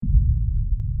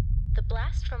The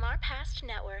Blast from Our Past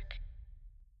Network.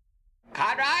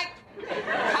 Cartwright!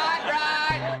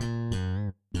 Cartwright!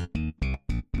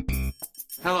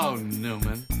 Hello,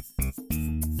 Newman.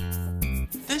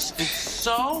 This is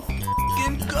so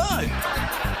f***ing good!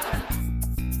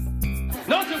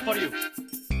 Nothing for you!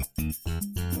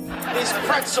 These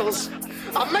pretzels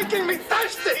are making me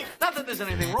thirsty! Not that there's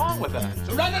anything wrong with that.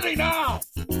 Serenity now!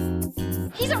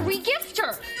 He's a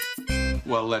regifter!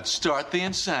 Well, let's start the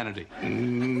insanity.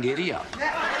 Giddy up.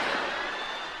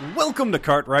 Welcome to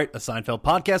Cartwright, a Seinfeld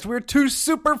podcast. We're two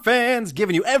super fans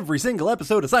giving you every single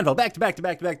episode of Seinfeld back to back to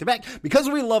back to back to back because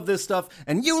we love this stuff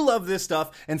and you love this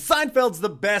stuff and Seinfeld's the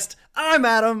best. I'm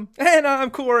Adam. And I'm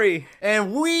Corey.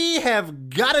 And we have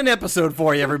got an episode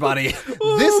for you, everybody.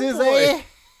 This is a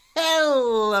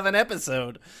hell of an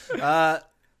episode.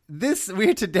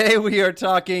 Today we are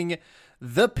talking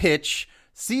The Pitch,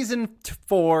 Season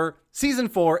 4,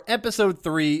 Episode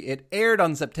 3. It aired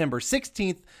on September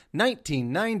 16th,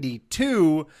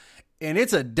 1992, and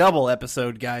it's a double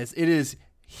episode, guys. It is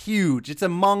huge. It's a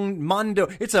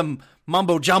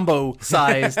Mambo Jumbo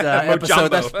sized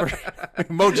episode. That's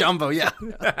Mo Jumbo, yeah.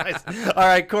 Nice. All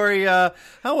right, Corey, how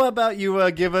about you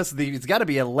give us it's got to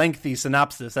be a lengthy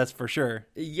synopsis, that's for sure.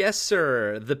 Yes,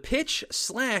 sir. The Pitch /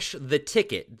 The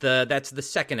Ticket. That's the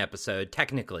second episode,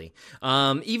 technically.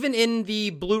 Even in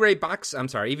the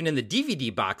even in the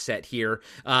DVD box set here,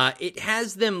 it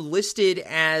has them listed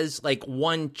as like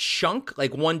one chunk,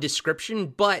 like one description,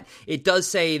 but it does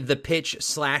say The Pitch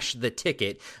 / The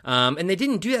Ticket. And they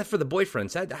didn't do that for the boyfriends.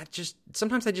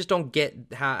 Sometimes I just don't get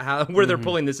how where they're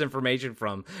pulling this information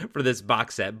from for this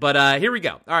box set. But here we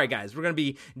go. All right, guys, we're going to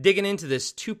be digging into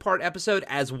this two-part episode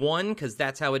as one because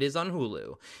that's how it is on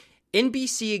Hulu.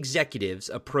 NBC executives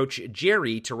approach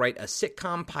Jerry to write a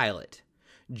sitcom pilot.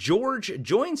 George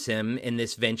joins him in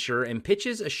this venture and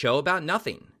pitches a show about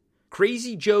nothing.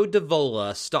 Crazy Joe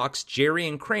Davola stalks Jerry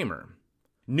and Kramer.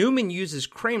 Newman uses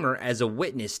Kramer as a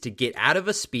witness to get out of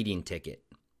a speeding ticket.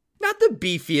 Not the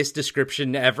beefiest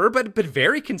description ever, but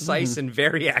very concise and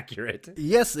very accurate.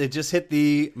 Yes, it just hit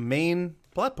the main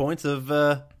plot points of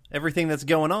everything that's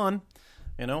going on.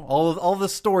 You know, all the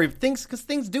story things, because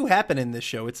things do happen in this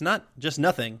show. It's not just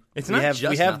nothing. We have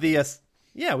the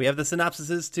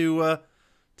synopsises to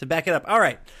back it up. All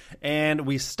right, and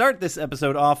we start this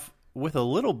episode off with a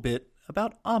little bit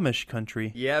about Amish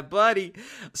country. Yeah, buddy.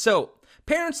 So,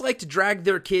 parents like to drag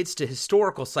their kids to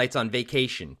historical sites on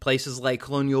vacation, places like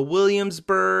Colonial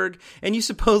Williamsburg, and you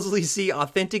supposedly see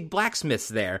authentic blacksmiths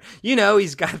there. You know,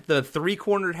 he's got the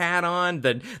three-cornered hat on,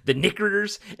 the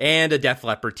knickers, and a Def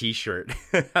Leppard t-shirt.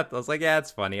 I was like, yeah,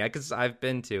 it's funny, because I've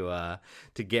been to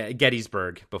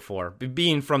Gettysburg before,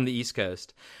 being from the East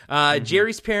Coast.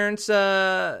 Jerry's parents,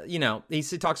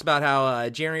 he talks about how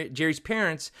Jerry's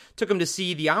parents took him to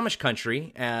see the Amish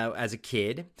country as a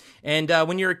kid, and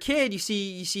when you're a kid, you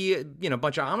see a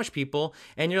bunch of Amish people,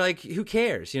 and you're like, who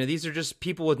cares? These are just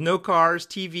people with no cars,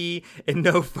 TV, and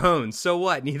no phones. So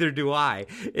what? Neither do I.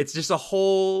 It's just a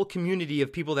whole community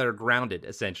of people that are grounded,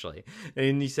 essentially.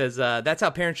 And he says, that's how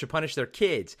parents should punish their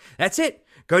kids. That's it.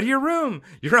 Go to your room.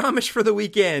 You're Amish for the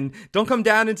weekend. Don't come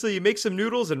down until you make some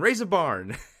noodles and raise a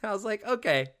barn. I was like,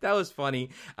 okay, that was funny.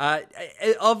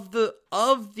 Of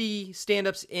the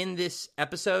stand-ups in this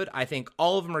episode, I think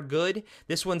all of them are good.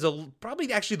 This one's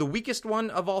probably actually the weakest one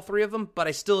of all three of them, but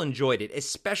I still enjoyed it,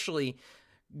 especially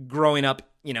growing up,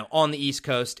 on the East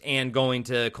Coast and going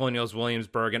to Colonial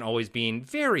Williamsburg and always being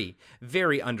very,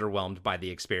 very underwhelmed by the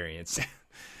experience.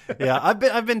 Yeah, I've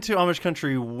been to Amish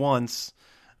country once.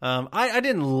 I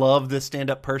didn't love this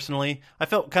stand-up personally. I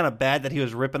felt kind of bad that he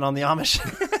was ripping on the Amish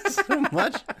so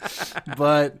much,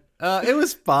 but it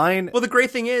was fine. Well, the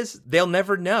great thing is they'll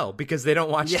never know because they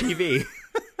don't watch TV.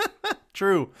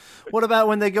 True. What about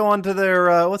when they go onto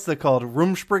their what's it called,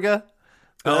 Rumspringa?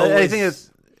 I think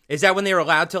is that when they were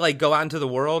allowed to go out into the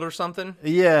world or something?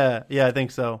 Yeah, I think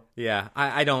so. Yeah,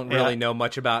 I don't really know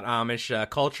much about Amish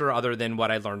culture other than what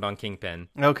I learned on Kingpin.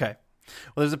 Okay.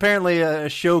 Well, there's apparently a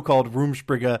show called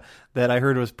Rumspringa that I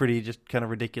heard was pretty just kind of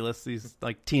ridiculous. These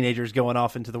teenagers going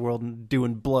off into the world and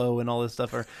doing blow and all this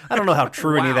stuff. Or I don't know how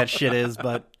true any of that shit is,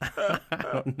 but I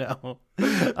don't know.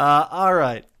 All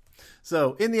right.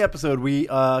 So in the episode, we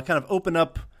kind of open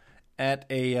up at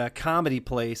a comedy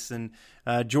place, and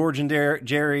George and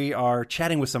Jerry are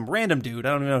chatting with some random dude.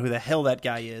 I don't even know who the hell that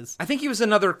guy is. I think he was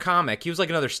another comic. He was like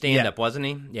another stand-up, wasn't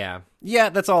he? Yeah. Yeah,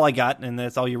 that's all I got, and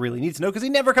that's all you really need to know, because he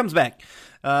never comes back.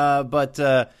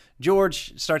 But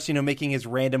George starts, making his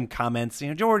random comments.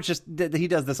 George he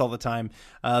does this all the time.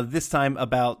 This time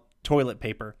about toilet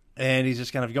paper. And he's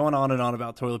just kind of going on and on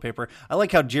about toilet paper. I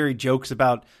like how Jerry jokes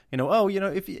about,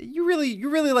 if you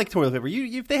really like toilet paper,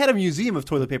 if they had a museum of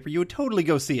toilet paper, you would totally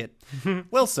go see it.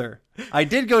 Well, sir, I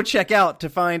did go check out to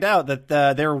find out that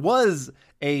there was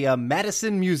a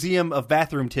Madison Museum of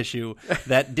Bathroom Tissue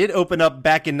that did open up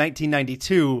back in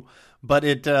 1992. But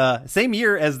it same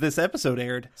year as this episode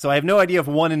aired, so I have no idea if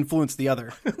one influenced the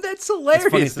other. That's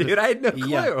hilarious, dude. I had no clue.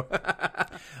 Yeah.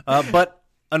 But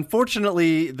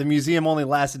unfortunately, the museum only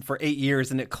lasted for 8 years,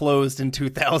 and it closed in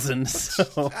 2000.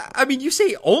 So. I mean, you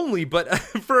say only, but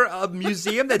for a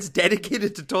museum that's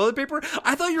dedicated to toilet paper,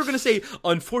 I thought you were going to say,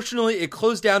 unfortunately, it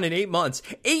closed down in 8 months.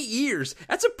 8 years.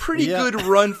 That's a pretty good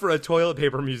run for a toilet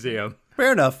paper museum.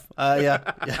 Fair enough.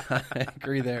 Yeah, I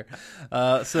agree there.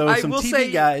 So some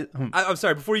TV guys. I'm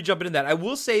sorry, before you jump into that, I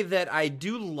will say that I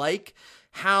do like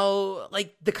how,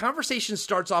 like, the conversation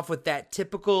starts off with that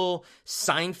typical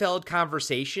Seinfeld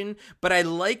conversation, but I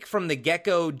like from the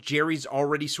get-go, Jerry's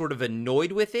already sort of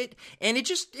annoyed with it, and it's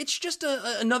just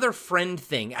another friend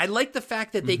thing. I like the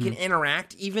fact that they can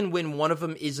interact even when one of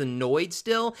them is annoyed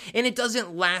still, and it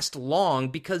doesn't last long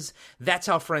because that's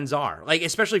how friends are. Like,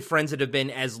 especially friends that have been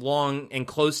as long and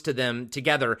close to them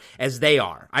together as they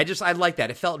are. I like that.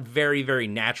 It felt very, very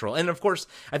natural. And of course,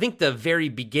 I think the very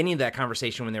beginning of that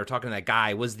conversation when they were talking to that guy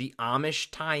was the Amish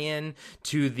tie-in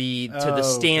to the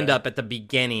stand-up at the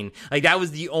beginning. Like, that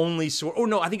was the only sort. Oh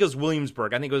no, I think it was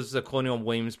Williamsburg. I think it was the Colonial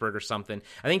Williamsburg or something.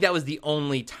 I think that was the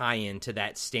only tie-in to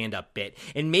that stand-up bit.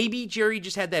 And maybe Jerry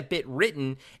just had that bit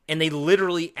written, and they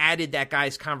literally added that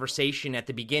guy's conversation at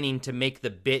the beginning to make the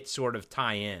bit sort of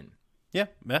tie in. Yeah,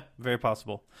 very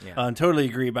possible. Yeah. Totally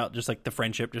agree about just like the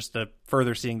friendship, just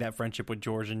further seeing that friendship with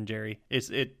George and Jerry.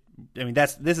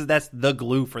 That's the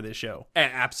glue for this show.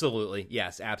 Absolutely.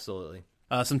 Yes, absolutely.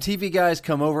 Some TV guys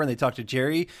come over and they talk to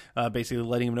Jerry, basically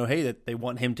letting him know, hey, that they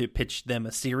want him to pitch them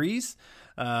a series.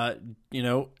 And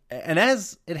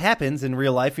as it happens in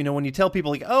real life, when you tell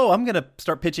people like, oh, I'm going to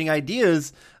start pitching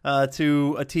ideas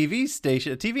to a TV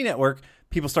station, a TV network,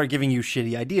 people start giving you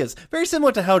shitty ideas. Very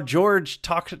similar to how George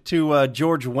talked to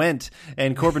George Wendt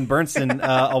and Corbin Bernsen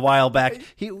a while back.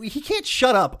 He can't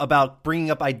shut up about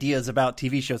bringing up ideas about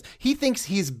TV shows. He thinks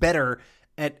he's better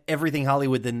at everything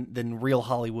Hollywood than real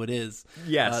Hollywood is.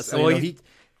 Yes.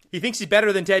 He thinks he's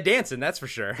better than Ted Danson, that's for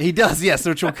sure. He does, yes,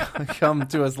 which will come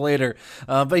to us later.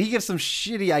 But he gives some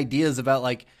shitty ideas about,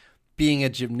 like, being a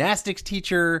gymnastics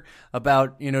teacher,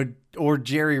 about, or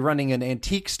Jerry running an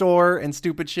antique store and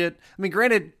stupid shit. I mean,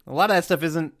 granted, a lot of that stuff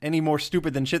isn't any more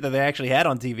stupid than shit that they actually had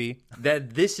on TV.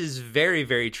 That this is very,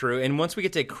 very true. And once we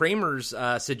get to Kramer's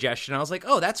suggestion, I was like,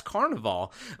 oh, that's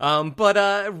Carnival.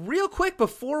 But real quick,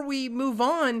 before we move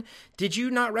on, did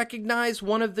you not recognize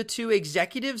one of the two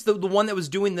executives, the one that was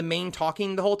doing the main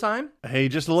talking the whole time? He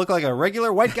just looked like a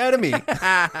regular white guy to me.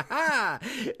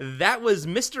 That was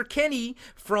Mr. Kenny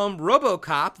from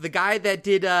RoboCop, the guy that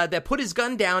did that put his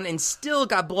gun down and still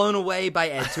got blown away by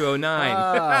Ed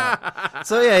 209.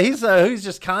 So yeah, he's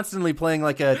just constantly playing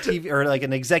like a TV or like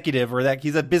an executive, or that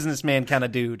he's a businessman kind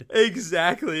of dude.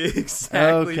 Exactly,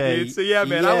 okay. Dude. So yeah,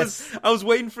 man, yes. I was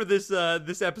waiting for this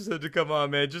episode to come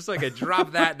on, man, just so I could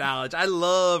drop that knowledge. I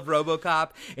love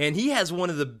RoboCop, and he has one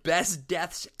of the best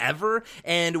deaths ever.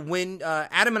 And when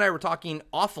Adam and I were talking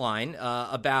offline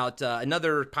about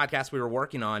another podcast we were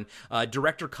working on,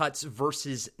 director cuts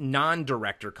versus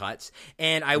non-director cuts,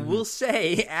 and I will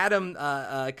say, Adam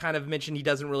kind of mentioned he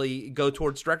doesn't really go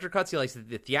towards director cuts. He likes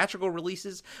the theatrical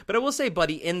releases. But I will say,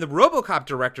 buddy, in the RoboCop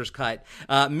director's cut,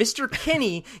 Mr.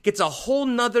 Kenny gets a whole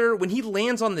nother, when he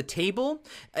lands on the table,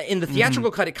 in the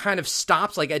theatrical cut, it kind of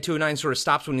stops, like Ed 209 sort of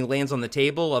stops when he lands on the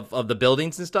table of the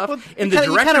buildings and stuff. Well, in the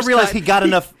director's kind of realized cut,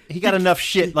 he got enough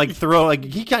shit, like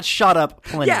he got shot up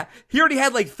plenty. Yeah, he already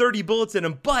had like 30 bullets in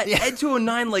him, but Ed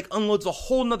 209 like unloads a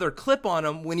whole nother clip on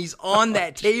him when he's on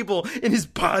that table and his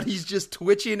body's just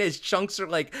twitching, his chunks are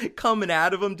like coming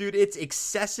out of him, dude. It's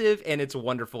excessive and it's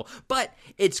wonderful. But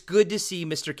it's good to see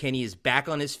Mr. Kenny is back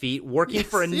on his feet, working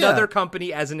for another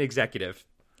company as an executive.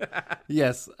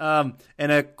 Yes. And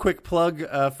a quick plug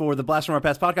for the Blast from Our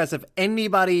Past podcast. If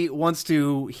anybody wants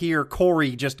to hear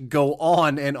Corey just go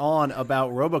on and on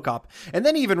about RoboCop, and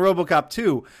then even RoboCop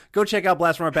 2, go check out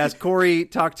Blast from Our Past. Corey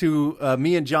talked to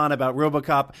me and John about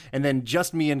RoboCop, and then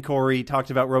just me and Corey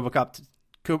talked about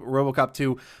RoboCop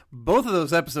 2. Both of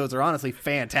those episodes are honestly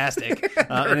fantastic.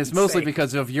 And it's mostly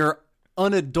because of your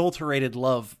unadulterated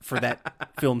love for that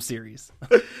film series.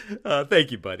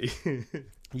 Thank you, buddy.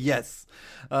 Yes.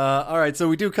 All right. So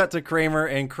we do cut to Kramer,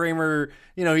 and Kramer,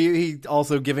 he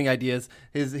also giving ideas.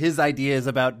 His ideas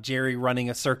about Jerry running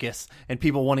a circus and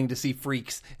people wanting to see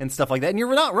freaks and stuff like that. And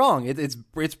you're not wrong.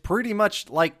 It's pretty much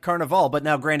like Carnival. But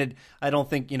now, granted, I don't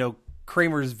think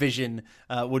Kramer's vision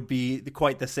would be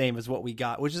quite the same as what we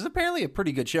got, which is apparently a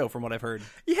pretty good show from what I've heard.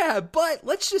 Yeah, but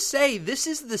let's just say this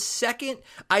is the second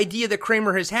idea that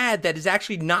Kramer has had that is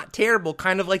actually not terrible,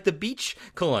 kind of like the beach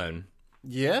cologne.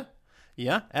 Yeah,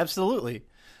 absolutely.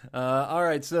 All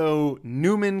right, so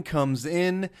Newman comes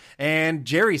in, and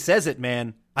Jerry says it,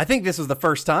 man. I think this was the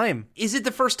first time. Is it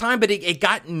the first time? But it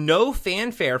got no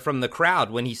fanfare from the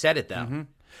crowd when he said it, though. Mm-hmm.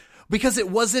 Because it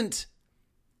wasn't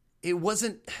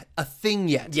a thing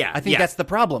yet. Yeah, I think that's the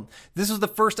problem. This was the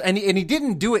first, and he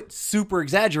didn't do it super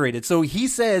exaggerated. So he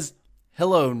says,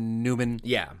 "Hello, Newman."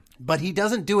 Yeah. But he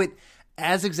doesn't do it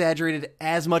as exaggerated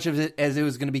as much of it as it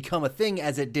was going to become a thing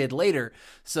as it did later.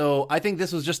 So I think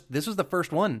this was the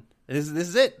first one. This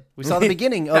is it. We saw the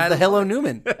beginning of the Hello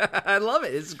Newman. I love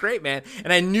it. It's great, man.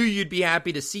 And I knew you'd be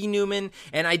happy to see Newman.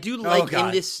 And I do like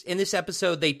in this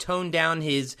episode, they tone down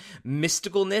his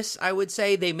mysticalness, I would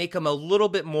say. They make him a little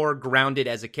bit more grounded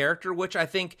as a character, which I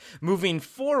think moving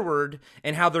forward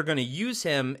and how they're going to use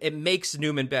him, it makes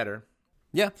Newman better.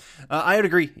 Yeah, I would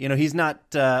agree. He's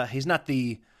not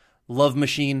the love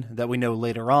machine that we know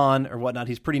later on or whatnot.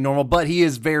 He's pretty normal, but he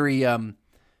is very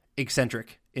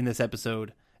eccentric in this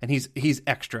episode, and he's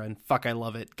extra. And fuck, I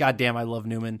love it. Goddamn, I love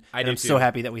Newman. I'm so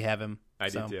happy that we have him. I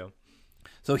do too.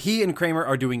 So he and Kramer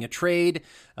are doing a trade.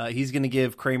 He's going to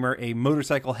give Kramer a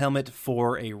motorcycle helmet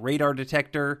for a radar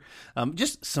detector.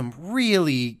 Just some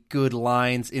really good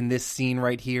lines in this scene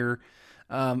right here.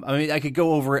 I could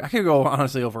go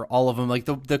honestly over all of them. Like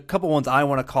the couple ones I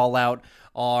want to call out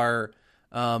are,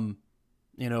 are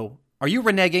you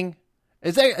reneging?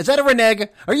 Is that a renege?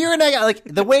 Are you reneging? Like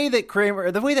the way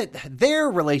that their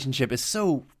relationship is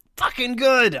so fucking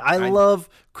good. I love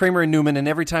Kramer and Newman, and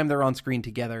every time they're on screen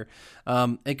together,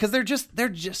 because they're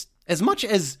just as much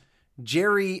as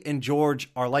Jerry and George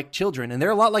are like children, and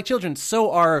they're a lot like children.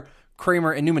 So are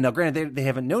Kramer and Newman. Now, granted, they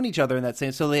haven't known each other in that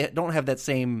same, so they don't have that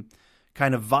same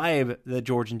kind of vibe that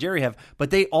George and Jerry have,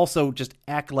 but they also just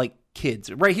act like kids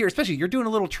right here. Especially you're doing a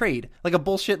little trade, like a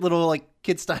bullshit little like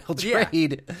kid style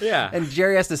trade. Yeah. And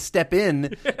Jerry has to step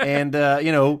in and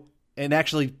and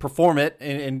actually perform it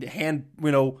and hand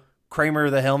Kramer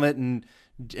the helmet and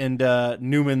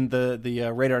Newman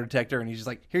the radar detector, and he's just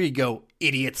like, here you go,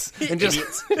 idiots. And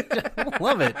just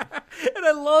love it. And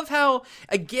I love how,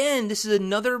 again, this is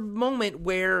another moment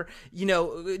where,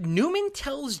 Newman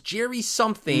tells Jerry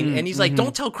something, and he's like,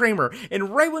 don't tell Kramer. And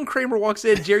right when Kramer walks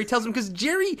in, Jerry tells him, because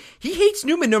Jerry, he hates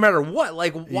Newman no matter what.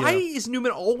 Like, why is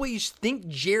Newman always think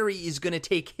Jerry is going to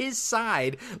take his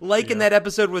side, like in that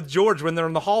episode with George when they're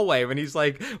in the hallway, when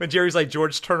Jerry's like,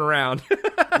 George, turn around.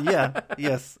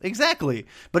 Yes, exactly.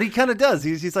 But he kind of does.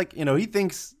 He's like, he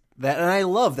thinks that, and I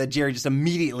love that Jerry just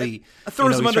immediately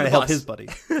throws him under the bus. Help his buddy.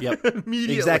 Yep,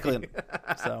 immediately. Exactly.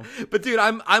 So, but dude,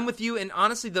 I'm with you. And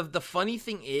honestly, the funny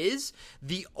thing is,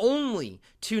 the only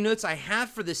two notes I have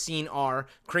for this scene are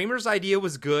Kramer's idea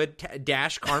was good,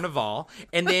 dash Carnival,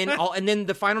 and then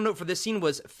the final note for this scene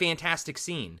was fantastic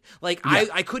scene. Like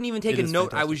I couldn't even take a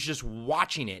note. Fantastic. I was just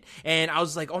watching it, and I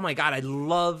was like, oh my god, I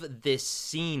love this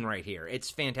scene right here.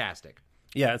 It's fantastic.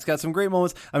 Yeah, it's got some great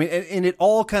moments. I mean, and it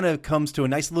all kind of comes to a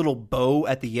nice little bow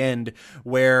at the end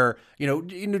where,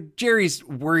 Jerry's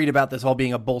worried about this all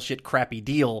being a bullshit, crappy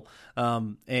deal.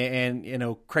 And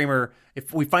Kramer,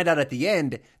 if we find out at the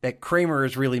end that Kramer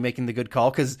is really making the good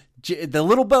call, because the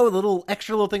little bow, the little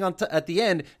extra little thing at the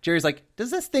end, Jerry's like,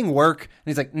 does this thing work?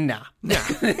 And he's like, nah.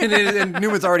 and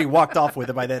Newman's already walked off with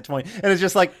it by that point. And it's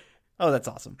just like, oh, that's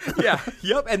awesome. Yeah.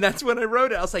 Yep. And that's when I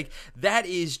wrote it. I was like, that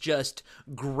is just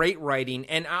great writing.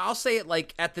 And I'll say it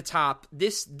like at the top,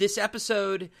 this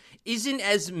episode isn't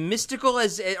as mystical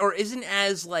or isn't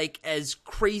as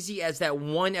crazy as that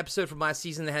one episode from last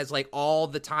season that has like all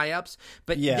the tie-ups.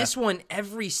 But this one,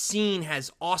 every scene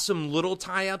has awesome little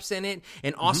tie-ups in it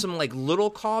and awesome like little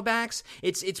callbacks.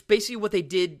 It's basically what they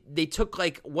did. They took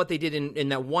like what they did in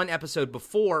that one episode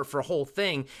before for a whole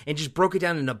thing and just broke it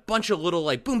down in a bunch of little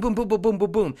like boom, boom, boom, boom, boom,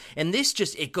 boom, boom. And this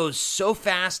just, it goes so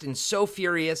fast and so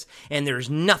furious, and there's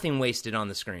nothing wasted on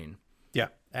the screen. Yeah,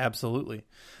 absolutely.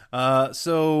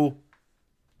 So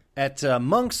at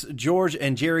Monk's, George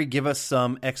and Jerry give us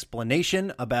some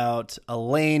explanation about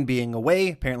Elaine being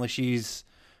away. Apparently she's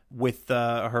with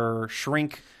her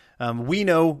shrink. We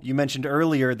know, you mentioned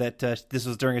earlier that this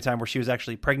was during a time where she was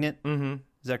actually pregnant.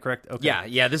 Is that correct? Okay.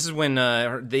 Yeah. This is when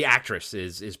the actress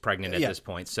is pregnant at this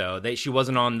point. So she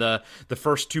wasn't on the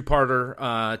first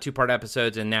two-part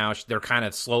episodes, and now they're kind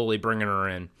of slowly bringing her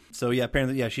in. So yeah,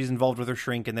 apparently, she's involved with her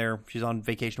shrink, and she's on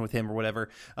vacation with him or whatever.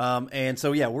 And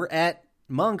so we're at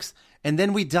Monk's, and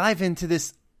then we dive into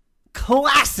this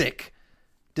classic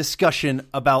discussion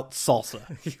about salsa.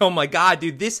 Oh my god,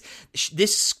 dude, this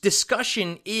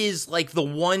discussion is like the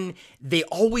one they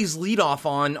always lead off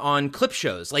on clip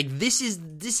shows. Like this is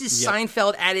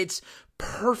Seinfeld at its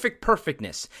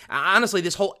perfectness. Honestly,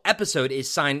 this whole episode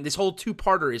is this whole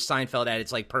two-parter is Seinfeld at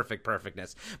its like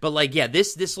perfectness. But like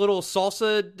this little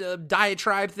salsa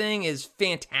diatribe thing is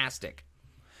fantastic.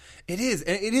 It is.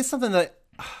 And it is something that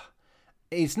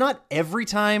it's not every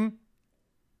time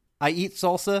I eat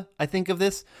salsa, I think of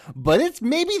this, but it's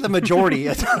maybe the majority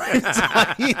of times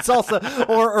I eat salsa.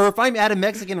 Or if I'm at a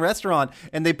Mexican restaurant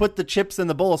and they put the chips and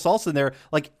the bowl of salsa in there,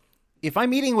 like if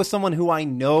I'm eating with someone who I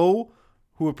know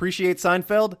who appreciates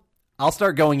Seinfeld, I'll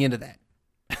start going into that.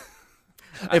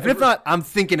 If not, I'm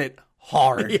thinking it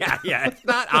hard. Yeah. If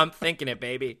not, I'm thinking it,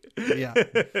 baby. Yeah.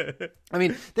 I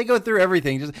mean, they go through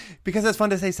everything just because it's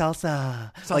fun to say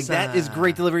salsa. Like that is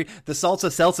great delivery. The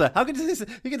salsa. How can you say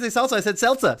salsa? I said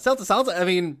salsa. I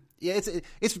mean, yeah,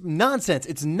 it's nonsense.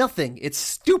 It's nothing. It's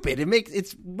stupid.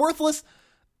 It's worthless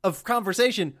of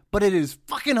conversation, but it is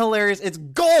fucking hilarious. It's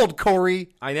gold, Corey.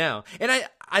 I know. And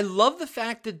I love the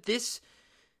fact that this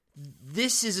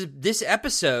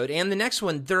episode and the next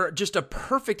one, they're just a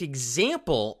perfect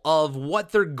example of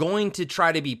what they're going to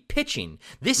try to be pitching.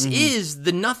 This is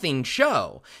the Nothing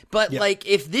show. But like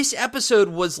if this episode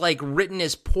was like written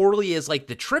as poorly as like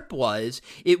The Trip was,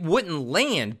 it wouldn't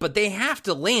land, but they have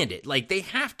to land it. Like they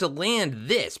have to land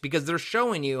this because they're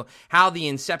showing you how the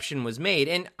inception was made.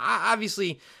 And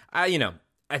obviously,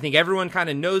 I think everyone kind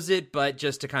of knows it, but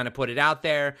just to kind of put it out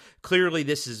there, clearly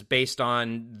this is based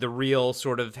on the real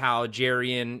sort of how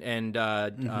Jerry and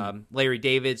Larry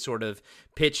David sort of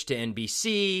pitched to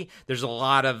NBC. There's a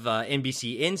lot of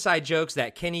NBC inside jokes.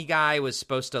 That Kenny guy was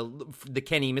supposed to,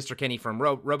 Mr. Kenny from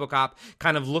RoboCop,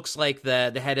 kind of looks like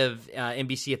the head of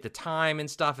NBC at the time and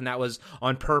stuff, and that was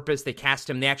on purpose. They cast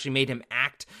him. They actually made him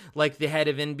act like the head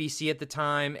of NBC at the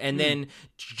time. And then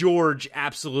George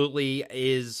absolutely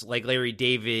is like Larry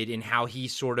David in how he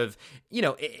sort of,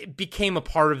 it became a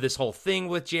part of this whole thing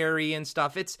with Jerry and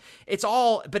stuff. It's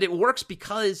all, but it works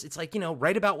because it's like,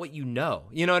 write about what you know.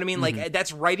 You know what I mean? Like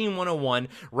that's writing 101,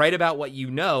 write about what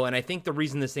you know. And I think the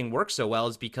reason this thing works so well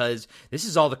is because this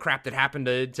is all the crap that happened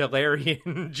to Larry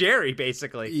and Jerry,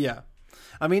 basically. Yeah.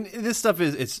 I mean, this stuff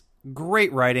it's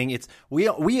great writing.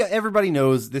 We everybody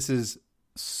knows this is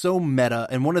so meta,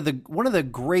 and one of the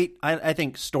great I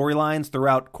think storylines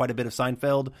throughout quite a bit of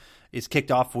Seinfeld is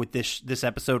kicked off with this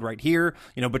episode right here.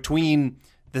 Between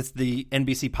the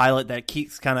NBC pilot that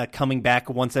keeps kind of coming back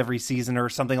once every season or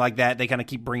something like that. They kind of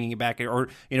keep bringing it back, or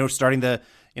starting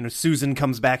Susan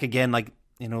comes back again, like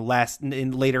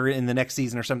later in the next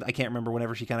season or something. I can't remember,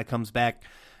 whenever she kind of comes back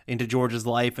into George's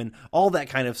life and all that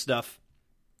kind of stuff.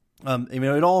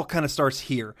 It all kind of starts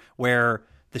here, where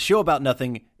the show about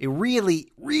nothing, it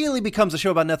really, really becomes a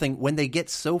show about nothing when they get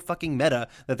so fucking meta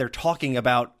that they're talking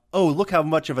about, oh, look how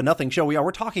much of a nothing show we are.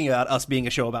 We're talking about us being a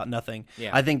show about nothing.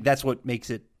 Yeah. I think that's what makes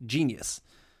it genius.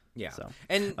 Yeah. So,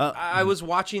 and I was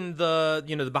watching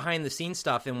the behind the scenes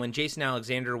stuff, and when Jason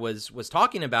Alexander was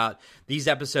talking about these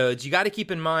episodes, you got to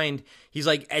keep in mind, he's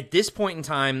like, at this point in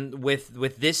time with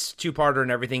this two-parter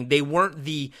and everything, they weren't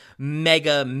the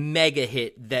mega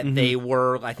hit that they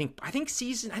were. I think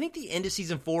the end of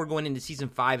season 4 going into season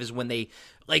 5 is when they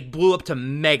like blew up to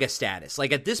mega status.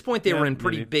 Like at this point they were in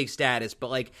pretty big status, but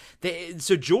like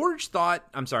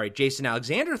Jason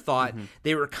Alexander thought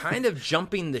they were kind of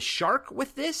jumping the shark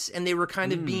with this, and they were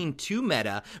kind of being too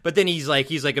meta. But then he's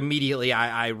like immediately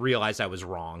I realized I was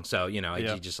wrong. So, he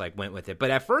just like went with it.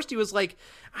 But at first he was like,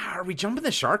 are we jumping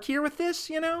the shark here with this,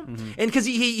 And because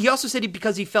he also said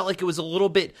because he felt like it was a little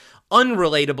bit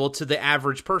unrelatable to the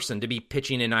average person to be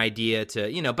pitching an idea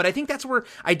to, but I think that's where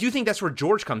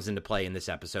George comes into play in this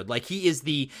episode. Like he's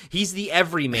the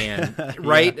everyman,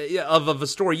 right? of a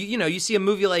story. You see a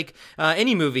movie like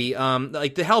any movie,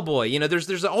 like the Hellboy,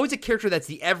 there's always a character that's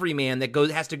the everyman that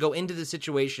has to go into the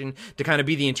situation to kind of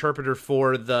be the interpreter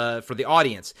for the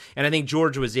audience. And I think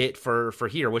George was it for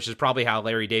here, which is probably how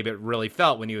Larry David really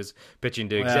felt when he was pitching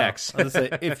to execs. I was gonna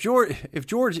say, if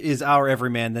George is our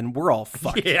everyman, then we're all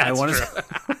fucked. Yeah, true.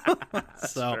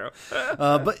 True.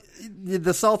 But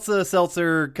the salsa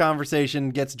seltzer conversation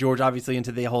gets George obviously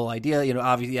into the whole idea.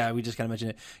 Obviously, we just kind of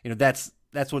mentioned it. That's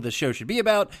what the show should be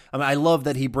about. I mean, I love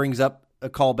that he brings up a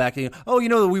callback.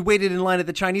 We waited in line at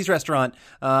the Chinese restaurant,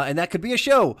 and that could be a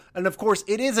show. And of course,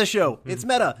 it is a show. It's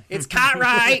meta. It's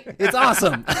Cartwright. It's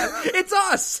awesome. It's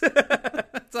us.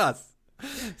 It's us.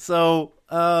 So,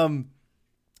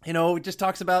 it just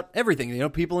talks about everything.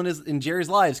 People in Jerry's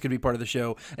lives could be part of the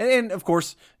show, and of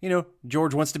course,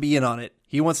 George wants to be in on it.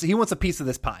 He wants a piece of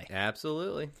this pie.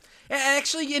 Absolutely.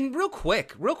 Actually, and real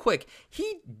quick,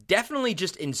 he definitely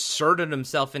just inserted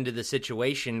himself into the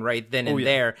situation right then and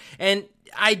there. And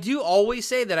I do always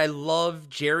say that I love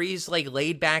Jerry's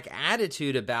laid back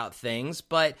attitude about things,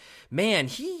 but man,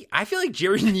 I feel like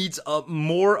Jerry needs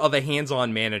more of a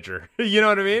hands-on manager. You know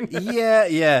what I mean?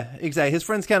 Yeah, exactly. His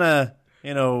friends kind of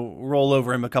roll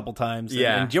over him a couple times.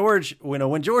 Yeah. And George,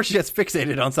 when George gets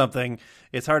fixated on something,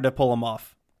 it's hard to pull him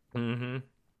off. Mm-hmm.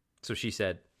 So she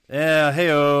said. Yeah,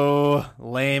 hey-oh,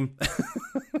 lame.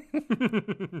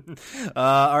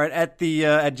 All right, at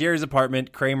Jerry's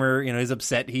apartment, Kramer, is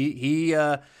upset. He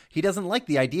doesn't like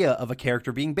the idea of a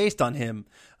character being based on him.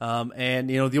 And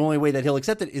the only way that he'll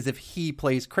accept it is if he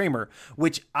plays Kramer,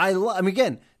 which I love. I mean,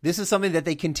 again, this is something that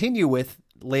they continue with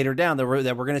later down that we're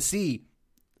going to see,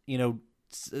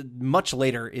 much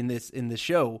later in this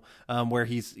show, where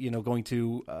he's going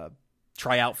to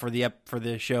try out for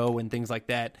the show and things like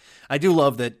that. I do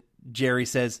love that Jerry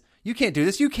says, "You can't do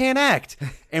this. You can't act."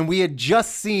 And we had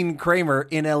just seen Kramer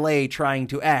in LA trying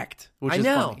to act, which is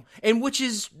funny. And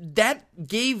that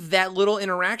gave that little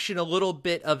interaction a little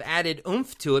bit of added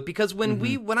oomph to it, because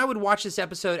when I would watch this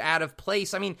episode out of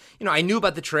place, I mean, I knew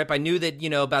about the trip. I knew that,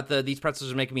 about these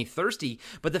pretzels are making me thirsty,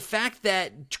 but the fact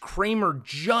that Kramer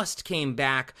just came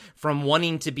back from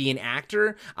wanting to be an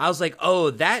actor, I was like, oh,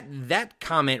 that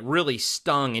comment really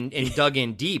stung and dug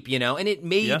in deep, and it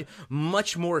made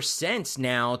much more sense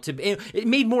now it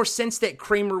made more sense that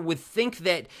Kramer would think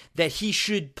that he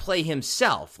should play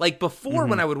himself. Like before,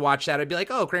 when I would watch that, I'd be like,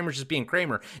 oh, Kramer's just being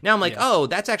Kramer. Now I'm like, oh,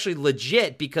 that's actually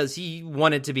legit because he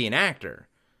wanted to be an actor.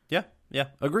 Yeah,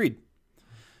 agreed.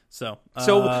 So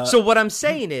what I'm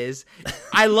saying is,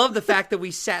 I love the fact that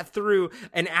we sat through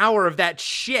an hour of that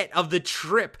shit of the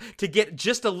trip to get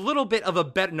just a little bit of a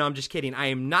better. No, I'm just kidding. I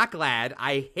am not glad.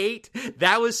 I hate.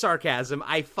 That was sarcasm.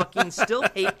 I fucking still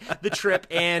hate the trip,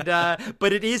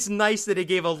 but it is nice that it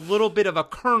gave a little bit of a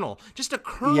kernel, just a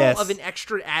kernel of an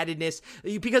extra addedness,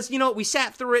 because we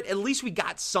sat through it. At least we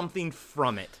got something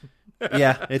from it.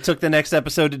 Yeah, it took the next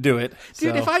episode to do it.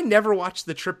 Dude, if I never watch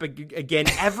The Trip again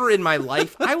ever in my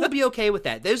life, I will be okay with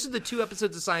that. Those are the 2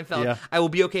 episodes of Seinfeld I will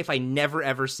be okay if I never,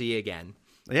 ever see again.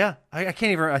 Yeah, I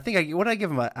can't even. I think what did I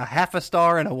give him, a half a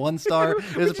star and a 1 star?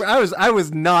 I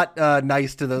was not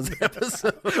nice to those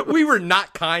episodes. We were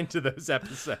not kind to those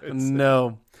episodes.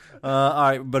 No. All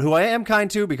right, but who I am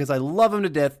kind to, because I love him to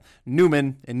death,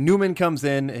 Newman. And Newman comes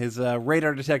in. His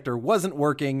radar detector wasn't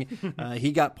working.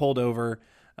 He got pulled over.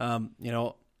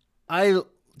 I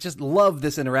just love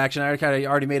this interaction. I kind of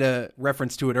already made a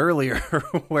reference to it earlier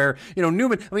where,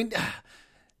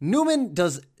 Newman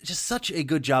does just such a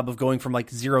good job of going from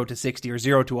 0 to 60 or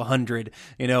 0 to 100,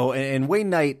 and Wayne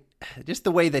Knight, just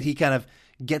the way that he kind of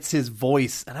gets his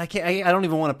voice, and I don't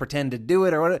even want to pretend to do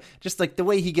it or what, just the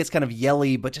way he gets kind of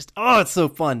yelly, but just, it's so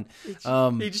fun. He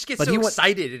just gets so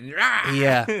excited.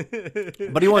 Yeah.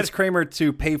 But he wants Kramer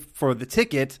to pay for the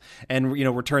ticket and,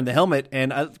 return the helmet.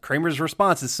 And Kramer's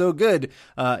response is so good.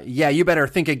 Yeah, you better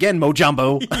think again,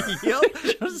 Mojumbo. Yep.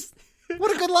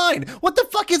 What a good line. What the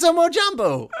fuck is a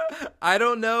Mojumbo? I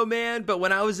don't know, man, but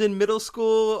when I was in middle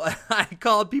school, I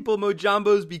called people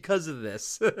Mojumbos because of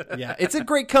this. Yeah, it's a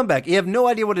great comeback. You have no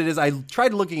idea what it is. I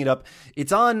tried looking it up.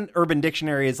 It's on Urban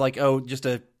Dictionary. It's just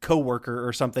a coworker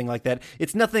or something like that.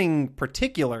 It's nothing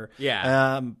particular.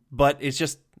 Yeah. But it's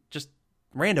just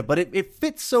random. But it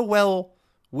fits so well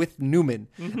with Newman.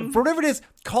 Mm-hmm. For whatever it is,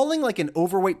 calling an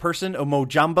overweight person a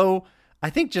Mojumbo, I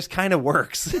think just kind of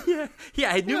works.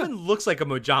 Yeah, Newman looks like a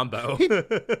Mojumbo. He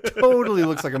totally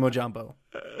looks like a Mojumbo.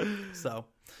 So,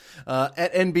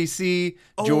 at NBC,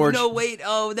 George. Oh, no, wait.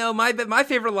 Oh, no, my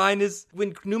favorite line is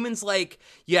when Newman's like,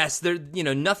 yes, there,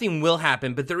 nothing will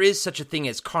happen, but there is such a thing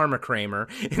as Karma Kramer.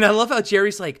 And I love how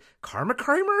Jerry's like, Karma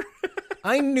Kramer?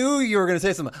 I knew you were going to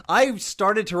say something. I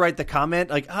started to write the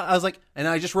comment, I was like, and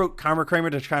I just wrote Karma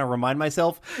Kramer to kind of remind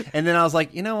myself. And then I was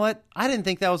like, you know what? I didn't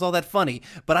think that was all that funny.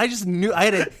 But I just knew, I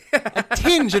had a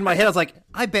tinge in my head. I was like,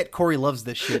 I bet Corey loves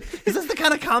this shit. Is this the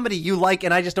kind of comedy you like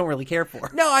and I just don't really care for?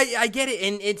 No, I get it,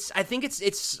 and I think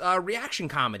it's reaction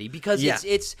comedy because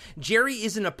it's Jerry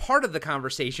isn't a part of the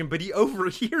conversation, but he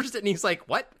overhears it and he's like,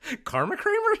 "What, Karma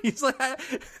Kramer?" He's like,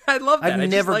 "I love that." I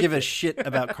never give a shit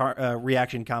about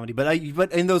reaction comedy,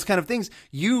 but in those kind of things,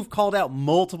 you've called out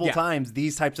multiple times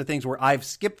these types of things where I've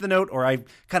skipped the note or I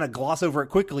kind of gloss over it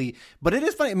quickly. But it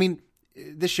is funny. I mean,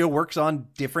 this show works on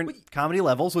different comedy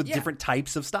levels with different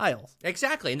types of styles.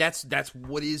 Exactly, and that's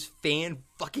what is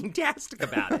fan-fucking-tastic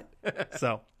about it.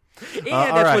 So, and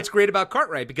that's what's great about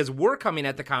Cartwright, because we're coming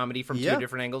at the comedy from two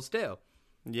different angles too.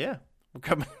 Yeah, we're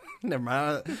coming. Never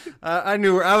mind. I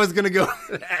knew where I was gonna go.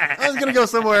 I was gonna go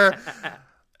somewhere,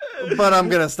 but I'm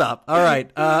gonna stop. All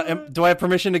right. Do I have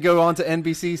permission to go on to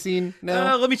NBC scene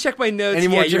now? Let me check my notes. Any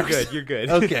more you're jokes? good. You're good.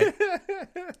 Okay.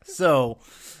 So,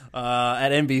 at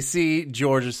NBC,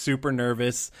 George is super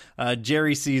nervous.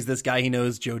 Jerry sees this guy he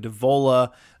knows, Joe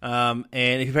Davola,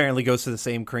 and he apparently goes to the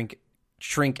same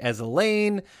shrink as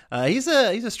Elaine. He's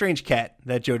a strange cat,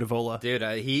 that Joe Davola. Dude,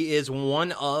 he is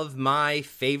one of my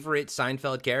favorite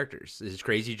Seinfeld characters. This is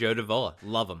Crazy Joe Davola.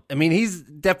 Love him. I mean, he's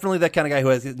definitely that kind of guy who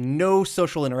has no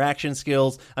social interaction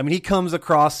skills. I mean, he comes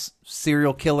across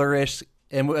serial killer-ish,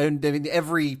 and I mean,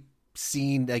 every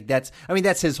scene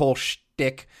that's his whole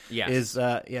shtick. Yes. Is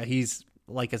he's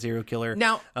like a serial killer.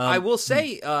 Now, I will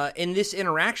say, in this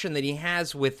interaction that he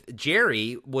has with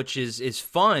Jerry, which is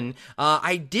fun,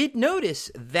 I did notice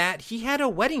that he had a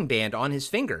wedding band on his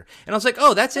finger. And I was like,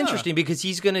 oh, that's interesting, because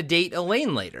he's going to date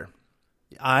Elaine later.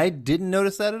 I didn't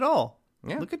notice that at all.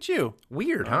 Yeah. Look at you.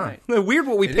 Weird, huh? Right. Weird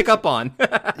what we pick up on.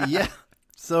 Yeah.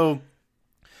 So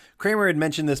Kramer had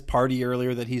mentioned this party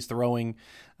earlier that he's throwing,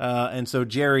 and so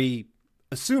Jerry,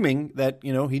 assuming that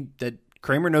that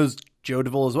Kramer knows Joe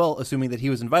Davola as well, assuming that he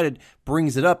was invited,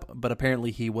 brings it up, but apparently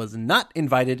he was not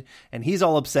invited, and he's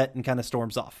all upset and kind of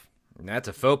storms off. That's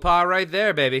a faux pas right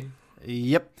there, baby.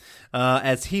 Yep.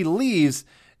 As he leaves,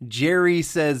 Jerry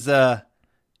says,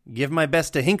 "Give my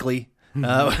best to Hinckley,"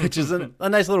 which is a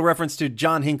nice little reference to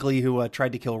John Hinckley, who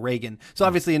tried to kill Reagan. So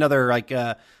obviously another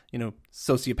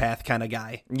sociopath kind of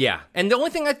guy. Yeah. And the only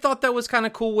thing I thought that was kind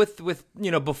of cool with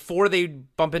before they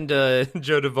bump into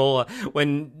Joe Davola,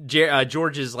 when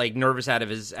George is like nervous out of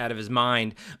his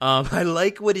mind, I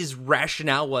like what his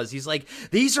rationale was. He's like,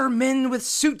 "These are men with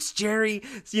suits, Jerry."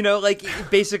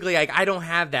 Basically like, I don't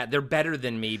have that. They're better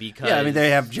than me because I mean, they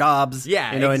have jobs.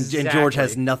 Yeah, exactly. and George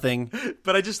has nothing.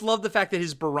 But I just love the fact that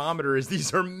his barometer is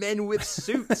these are men with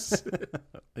suits.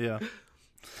 Yeah.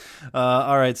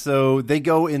 All right, so they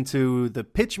go into the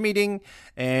pitch meeting,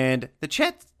 and the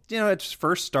chat, at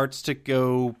first starts to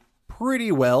go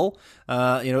pretty well.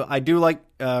 I do like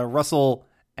Russell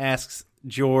asks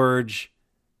George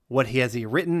what he has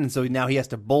written, and so now he has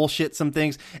to bullshit some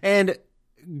things. And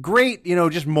great,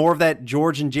 just more of that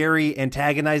George and Jerry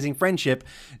antagonizing friendship.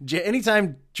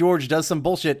 Anytime George does some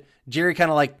bullshit, Jerry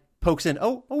kind of like pokes in.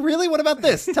 Oh, really? What about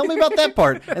this? Tell me about that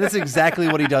part. And that's exactly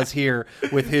what he does here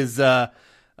with his.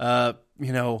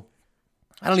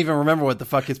 I don't even remember what the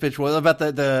fuck his pitch was about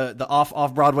the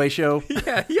off Broadway show.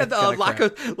 Yeah,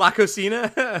 the La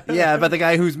Cocina. Yeah, about the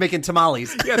guy who's making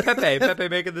tamales. Yeah, Pepe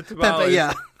making the tamales. Pepe,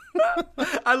 yeah.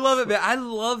 I love it, man. I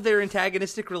love their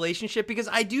antagonistic relationship because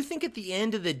I do think at the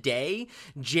end of the day,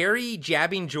 Jerry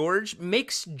jabbing George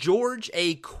makes George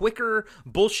a quicker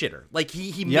bullshitter. Like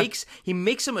he makes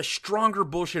him a stronger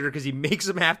bullshitter because he makes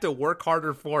him have to work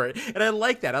harder for it. And I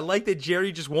like that. I like that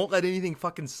Jerry just won't let anything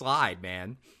fucking slide,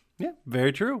 man. Yeah,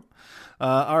 very true.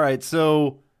 All right,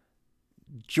 so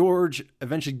George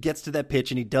eventually gets to that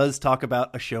pitch and he does talk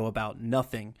about a show about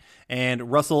nothing.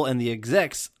 And Russell and the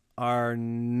execs are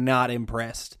not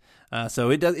impressed. So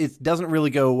it doesn't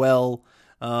really go well.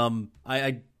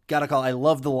 I gotta call. I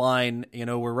love the line,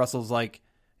 where Russell's like,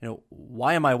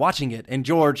 why am I watching it? And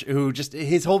George, who just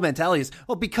his whole mentality is,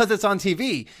 because it's on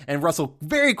TV. And Russell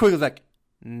very quickly is like,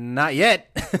 not yet.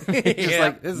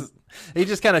 He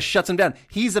just kind of shuts him down.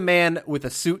 He's a man with a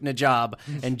suit and a job,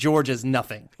 and George is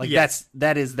nothing. Like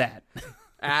that is that.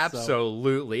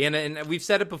 Absolutely. And we've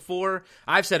said it before.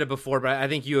 I've said it before, but I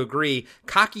think you agree.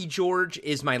 Cocky George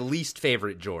is my least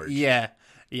favorite George. Yeah.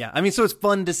 Yeah. I mean, so it's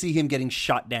fun to see him getting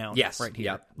shot down. Yes. Right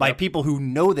here. By people who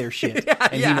know their shit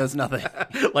and he knows nothing.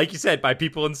 Like you said, by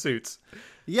people in suits.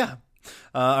 Yeah.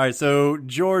 All right, so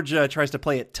George tries to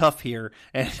play it tough here,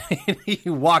 and he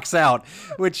walks out,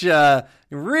 which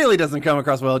really doesn't come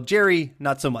across well. Jerry,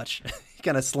 not so much. He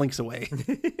kind of slinks away.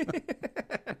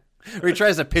 Or he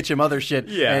tries to pitch him other shit,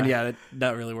 and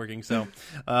not really working. So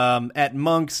at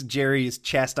Monk's, Jerry is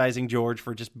chastising George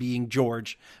for just being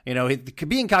George.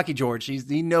 Being cocky George.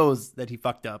 He knows that he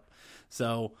fucked up.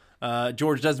 So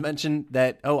George does mention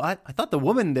that, I thought the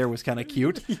woman there was kind of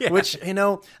cute, which,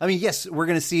 yes, we're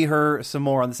going to see her some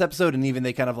more on this episode, and even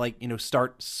they kind of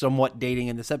start somewhat dating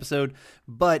in this episode,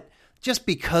 but just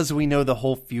because we know the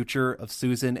whole future of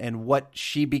Susan and what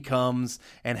she becomes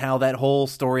and how that whole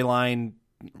storyline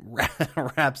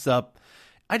wraps up,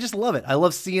 I just love it. I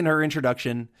love seeing her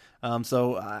introduction.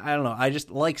 So I don't know. I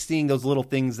just like seeing those little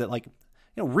things that,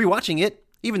 rewatching it,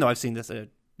 even though I've seen this a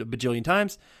bajillion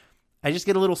times, I just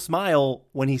get a little smile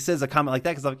when he says a comment like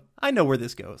that, because I know where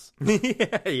this goes.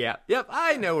 Yep,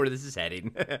 I know where this is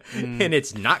heading. And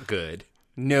it's not good.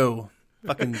 No.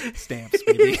 Fucking stamps,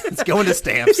 baby. It's going to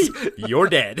stamps. You're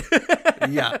dead.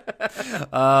 Yeah.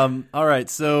 All right,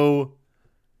 so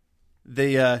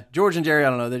the George and Jerry, I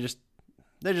don't know,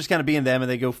 they're just kind of being them,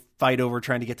 and they go fight over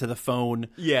trying to get to the phone.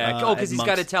 Yeah, because he's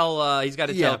got to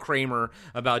tell Kramer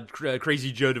about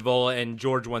Crazy Joe Davola, and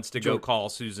George wants to go call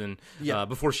Susan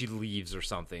before she leaves or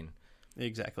something.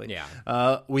 Exactly.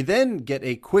 Yeah. We then get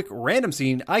a quick random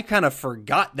scene. I kind of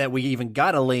forgot that we even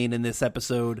got Elaine in this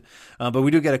episode, but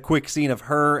we do get a quick scene of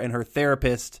her and her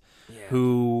therapist,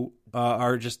 who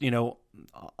are just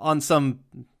on some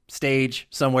stage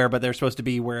somewhere, but they're supposed to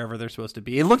be wherever they're supposed to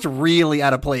be. It looked really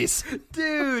out of place.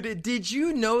 Dude, did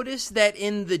you notice that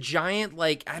in the giant,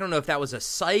 I don't know if that was a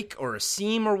cyc or a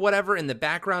seam or whatever, in the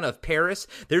background of Paris,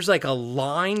 there's a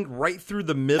line right through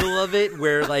the middle of it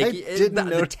where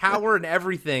the tower and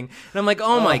everything. And I'm like,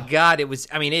 oh my God, it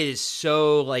is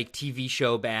so TV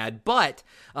show bad. But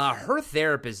her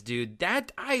therapist, dude,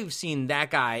 that I've seen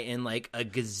that guy in a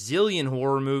gazillion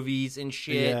horror movies and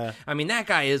shit. Yeah. That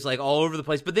guy is all over the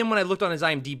place. But then when I looked on his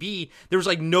IMDb, there was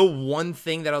no one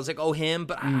thing that I was like, oh, him.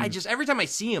 But I just, every time I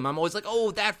see him, I'm always like,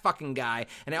 oh, that fucking guy.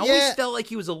 And I always felt like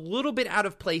he was a little bit out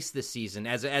of place this season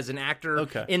as an actor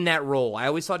in that role. I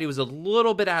always thought he was a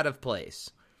little bit out of place.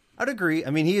 I'd agree.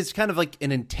 He is kind of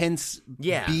an intense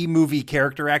B-movie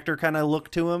character actor kind of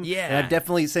look to him. Yeah. And I've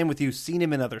definitely, same with you, seen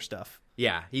him in other stuff.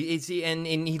 Yeah, and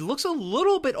he looks a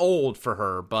little bit old for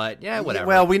her, but yeah, whatever.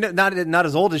 Well, we know not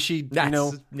as old as she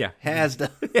has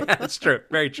done. Yeah, that's true.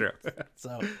 Very true.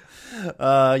 So,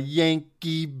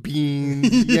 Yankee Bean,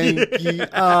 Yankee,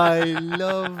 I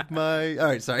love my. All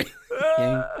right, sorry.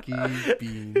 Yankee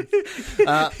Bean.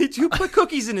 You put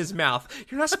cookies in his mouth.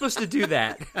 You're not supposed to do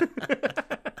that.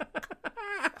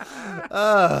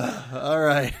 All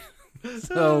right.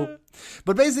 So,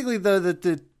 but basically,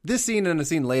 this scene and a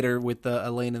scene later with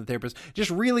Elaine and the therapist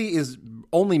just really is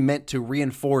only meant to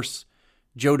reinforce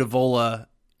Joe Davola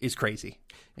is crazy.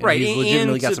 And right. He's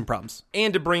legitimately got some problems.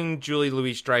 And to bring Julie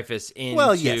Louis-Dreyfus into...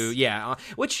 Well, yes. Yeah.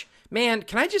 Which, man,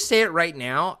 can I just say it right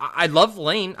now? I love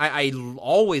Elaine. I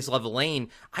always love Elaine.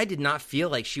 I did not feel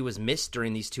like she was missed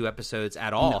during these two episodes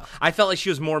at all. No. I felt like she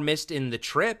was more missed in The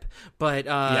Trip, but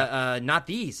not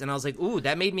these. And I was like, ooh,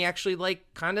 that made me actually,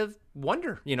 kind of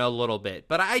wonder, a little bit.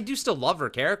 But I do still love her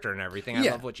character and everything. I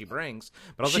love what she brings.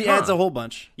 But I was she adds a whole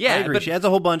bunch. Yeah, I agree. She adds a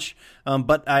whole bunch.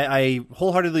 But I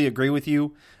wholeheartedly agree with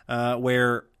you.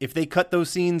 Where if they cut those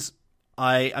scenes,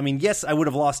 I mean, yes, I would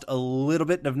have lost a little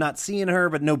bit of not seeing her,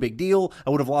 but no big deal. I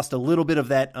would have lost a little bit of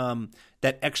that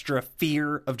that extra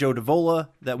fear of Joe Davola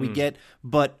that we get.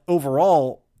 But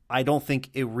overall, I don't think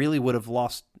it really would have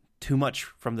lost too much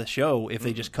from the show if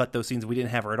they just cut those scenes and we didn't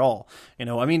have her at all.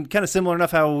 Kind of similar enough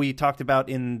how we talked about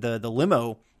in the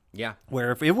limo. Yeah.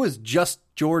 Where if it was just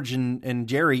George and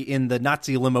Jerry in the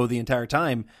Nazi limo the entire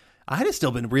time, I'd have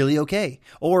still been really okay.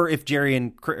 Or if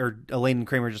Jerry or Elaine and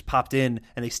Kramer just popped in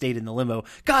and they stayed in the limo.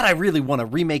 God, I really want to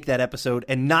remake that episode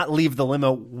and not leave the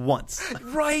limo once.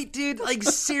 Right, dude.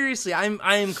 Seriously, I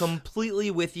am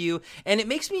completely with you. And it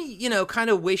makes me, kind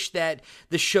of wish that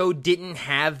the show didn't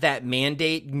have that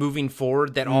mandate moving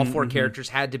forward that all four characters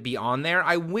had to be on there.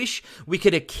 I wish we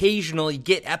could occasionally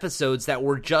get episodes that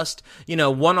were just,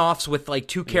 one-offs with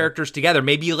two characters together.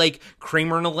 Maybe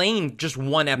Kramer and Elaine, just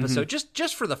one episode,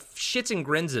 just for the shits and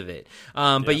grins of it.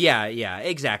 But yeah,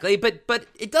 exactly. But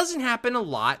it doesn't happen a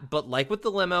lot. But like with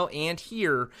the limo and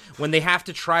here, when they have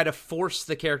to try to force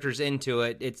the characters into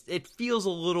it, it feels a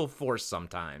little forced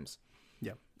sometimes.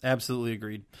 Yeah, absolutely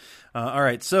agreed. All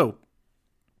right, so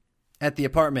at the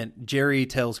apartment, Jerry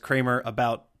tells Kramer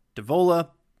about Davola.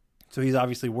 So he's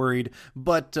obviously worried,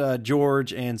 but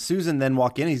George and Susan then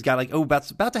walk in. He's got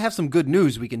about to have some good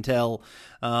news, we can tell.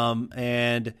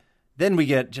 And then we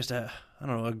get just a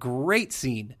great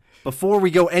scene. Before we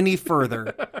go any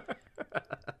further,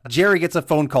 Jerry gets a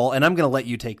phone call, and I'm going to let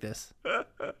you take this.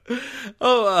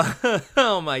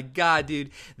 Oh my God,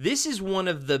 dude. This is one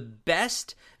of the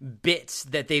best bits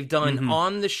that they've done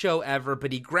on the show ever.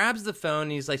 But he grabs the phone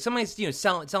and he's like, somebody's,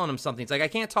 telling him something. He's like, I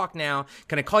can't talk now.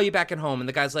 Can I call you back at home? And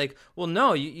the guy's like, well,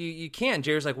 no, you can't.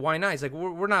 Jerry's like, why not? He's like,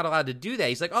 we're not allowed to do that.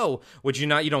 He's like, oh, would you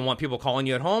not? You don't want people calling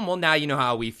you at home? Well, now you know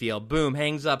how we feel. Boom,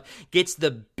 hangs up, gets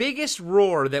the biggest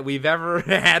roar that we've ever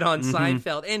had on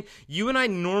Seinfeld. And you and I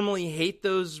normally hate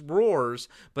those roars,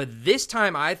 but this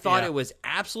time I thought it was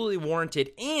absolutely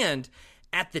warranted. And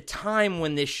at the time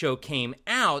when this show came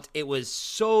out, it was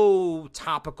so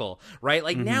topical, right?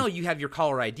 Like now you have your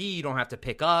caller ID, you don't have to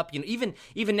pick up. Even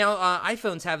now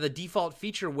iPhones have the default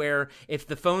feature where if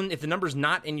the number's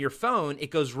not in your phone, it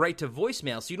goes right to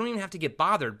voicemail, so you don't even have to get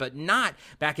bothered. But not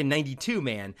back in '92,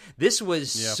 man. This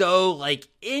was so like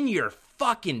in your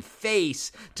fucking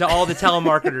face to all the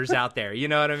telemarketers out there. You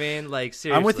know what I mean? Like,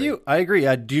 seriously. I'm with you. I agree.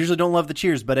 I usually don't love the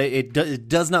cheers, but it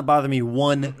does not bother me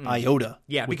one iota.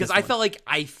 Yeah, because I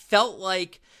felt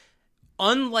like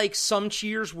unlike some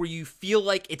cheers where you feel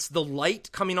like it's the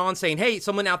light coming on saying, hey,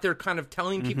 someone out there kind of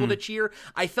telling people to cheer,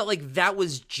 I felt like that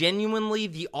was genuinely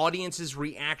the audience's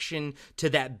reaction to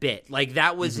that bit. Like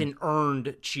that was an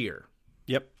earned cheer.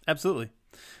 Yep, absolutely.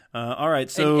 All right,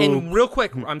 so and real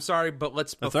quick, I'm sorry, but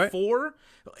before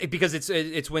because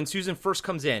it's when Susan first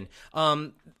comes in.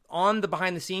 On the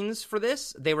behind the scenes for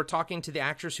this, they were talking to the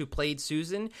actress who played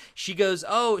Susan. She goes,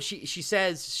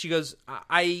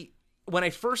 when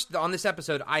I first, on this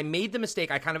episode, I made the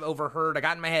mistake, I kind of overheard, I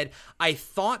got in my head, I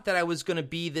thought that I was going to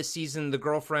be this season the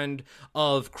girlfriend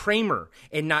of Kramer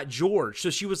and not George. So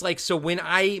she was like, so when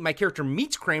my character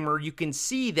meets Kramer, you can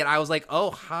see that I was like, oh,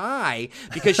 hi,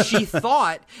 because she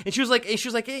thought, and she was like,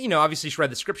 obviously she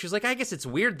read the script, she was like, I guess it's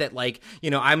weird that like,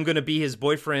 I'm going to be his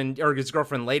boyfriend or his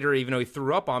girlfriend later, even though he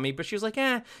threw up on me, but she was like,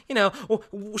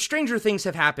 stranger things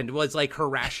have happened, was like her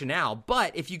rationale.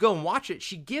 But if you go and watch it,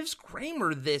 she gives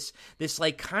Kramer this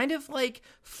like kind of like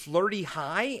flirty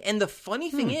high. And the funny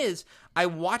thing is, I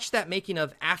watched that making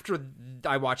of after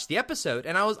I watched the episode,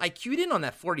 and I cued in on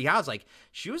that flirty high. I was like,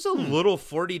 she was a little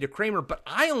flirty to Kramer, but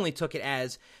I only took it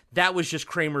as that was just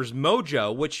Kramer's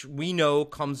mojo, which we know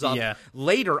comes up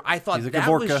later. I thought that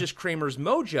was just Kramer's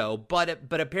mojo,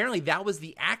 but apparently that was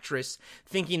the actress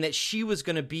thinking that she was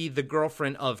going to be the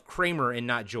girlfriend of Kramer and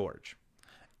not George.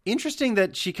 Interesting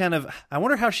that she I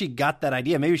wonder how she got that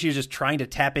idea. Maybe she was just trying to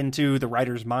tap into the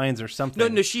writers' minds or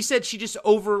something. No, she said she just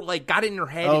got it in her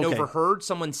head and overheard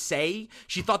someone say.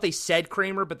 She thought they said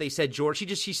Kramer, but they said George.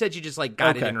 She said she just like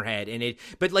got it in her head.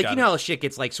 But you know how shit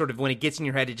gets like sort of when it gets in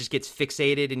your head, it just gets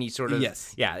fixated and you sort of.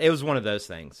 Yes. Yeah, it was one of those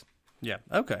things. Yeah,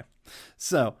 okay.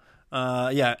 So,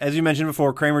 as you mentioned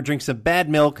before, Kramer drinks some bad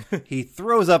milk. He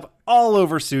throws up all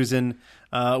over Susan,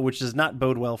 which does not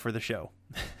bode well for the show.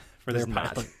 For their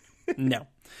pilot. No.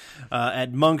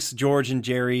 At Monk's, George and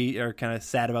Jerry are kind of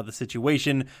sad about the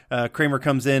situation. Kramer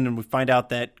comes in and we find out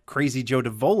that Crazy Joe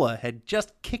Davola had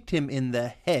just kicked him in the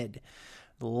head.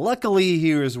 Luckily,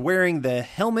 he was wearing the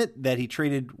helmet that he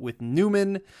traded with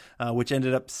Newman, which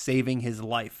ended up saving his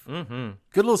life. Mm-hmm.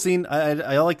 Good little scene.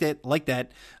 I like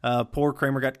that. Poor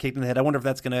Kramer got kicked in the head. I wonder if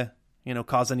that's going to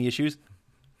cause any issues.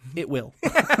 It will.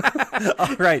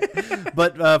 All right.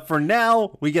 But for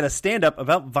now, we get a stand-up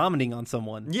about vomiting on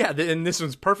someone. Yeah, and this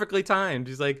one's perfectly timed.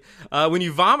 He's like, when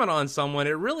you vomit on someone,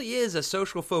 it really is a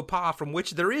social faux pas from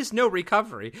which there is no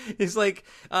recovery. He's like,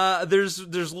 there's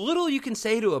little you can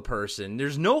say to a person.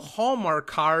 There's no Hallmark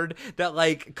card that,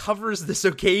 like, covers this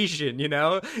occasion,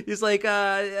 He's like,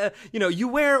 you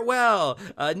wear it well.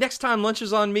 Next time lunch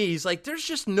is on me. He's like, there's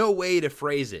just no way to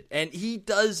phrase it. And he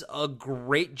does a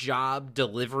great job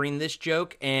delivering this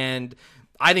joke, and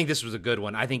I think this was a good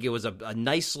one. I think it was a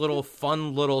nice little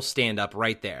fun little stand-up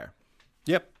right there.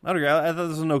 Yep, I agree. I thought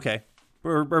this was okay,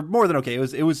 or more than okay.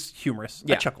 It was humorous.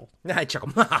 Yeah. I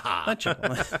chuckle.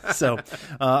 So,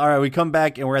 all right, we come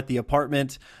back and we're at the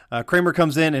apartment. Kramer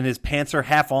comes in and his pants are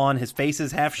half on, his face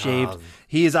is half shaved.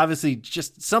 He is obviously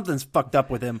just something's fucked up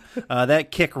with him.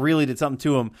 That kick really did something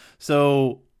to him.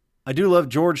 So I do love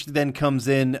George then comes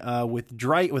in with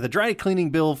a dry cleaning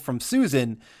bill from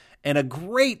Susan and a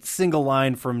great single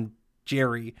line from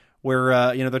Jerry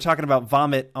where they're talking about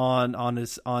vomit on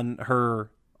her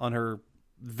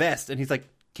vest, and he's like,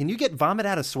 "Can you get vomit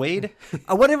out of suede?"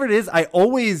 Whatever it is, I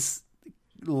always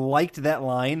liked that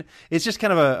line. It's just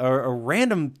kind of a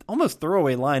random, almost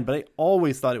throwaway line, but I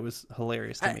always thought it was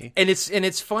hilarious to me. And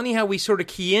it's funny how we sort of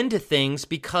key into things,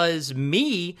 because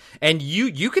me and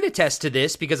you can attest to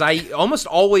this, because I almost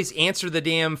always answer the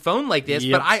damn phone like this,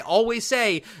 but I always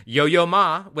say yo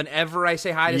ma whenever I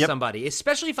say hi to somebody,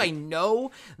 especially if I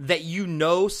know that you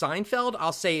know Seinfeld.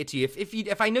 I'll say it to you.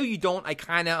 If I know you don't, I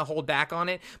kind of hold back on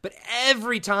it. But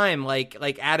every time, like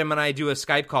Adam and I do a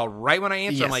Skype call, right when I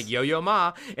answer, I'm like yo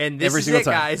ma, and this is it,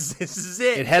 guys. This is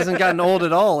it. It hasn't gotten old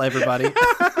at all, everybody.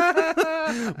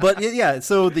 But yeah,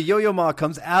 so the yo ma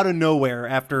comes out of nowhere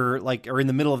after or in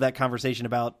the middle of that conversation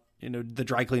about the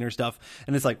dry cleaner stuff,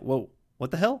 and it's like, whoa,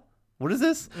 what the hell? What is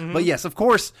this? Mm-hmm. But yes, of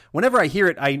course, whenever I hear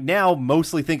it, I now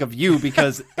mostly think of you,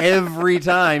 because every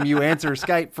time you answer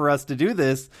Skype for us to do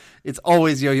this, it's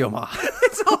always yo ma.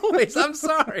 It's always. I'm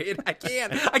sorry, I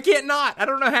can't not. I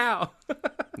don't know how.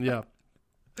 Yeah.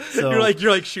 So, you're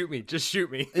like, shoot me, just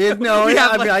shoot me. We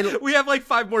have like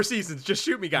 5 more seasons. Just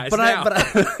shoot me, guys.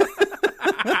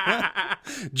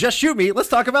 Just shoot me. Let's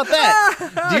talk about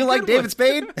that. Do you like David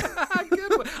Spade?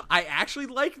 Good one. I actually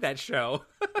like that show.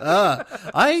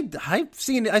 I've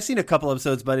seen a couple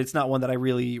episodes, but it's not one that I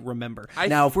really remember.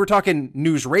 Now, if we're talking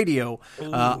news radio,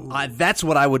 that's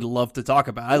what I would love to talk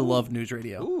about. I love news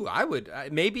radio. Ooh, I would.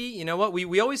 Maybe, you know what?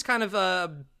 We always kind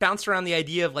of bounce around the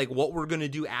idea of like what we're going to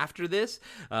do after this.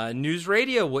 News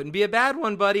radio wouldn't be a bad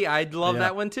one, buddy. I'd love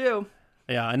that one too.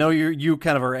 Yeah, I know you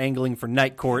kind of are angling for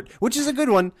Night Court, which is a good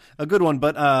one,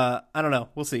 but I don't know.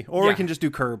 We'll see. Or we can just do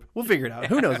Curb. We'll figure it out.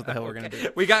 Who knows what the hell we're going to do.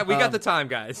 We got the time,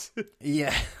 guys.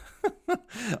 Yeah.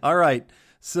 All right.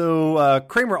 So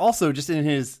Kramer also, just in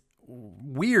his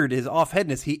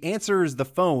off-headness, he answers the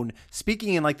phone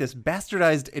speaking in like this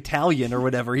bastardized Italian or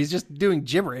whatever. He's just doing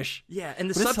gibberish. Yeah, and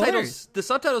the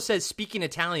subtitle says speaking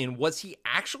Italian. Was he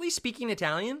actually speaking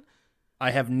Italian? I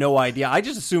have no idea. I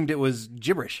just assumed it was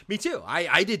gibberish. Me too.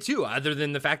 I did too, other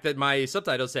than the fact that my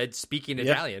subtitle said speaking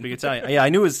Italian. Speaking Italian. Yeah, I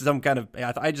knew it was some kind of...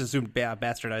 I just assumed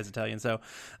bastardized Italian. So,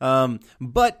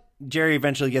 but Jerry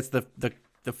eventually gets the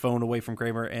phone away from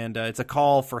Kramer, and it's a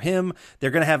call for him. They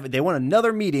want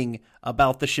another meeting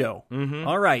about the show. Mm-hmm.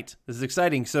 All right. This is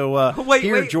exciting. So wait.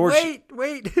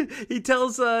 He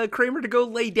tells Kramer to go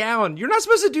lay down. You're not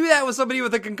supposed to do that with somebody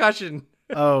with a concussion.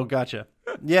 Oh, gotcha.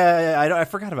 Yeah, I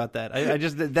forgot about that. I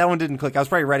just that one didn't click. I was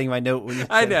probably writing my note when you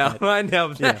said that. I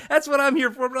know. Yeah. That's what I'm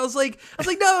here for. But I was like,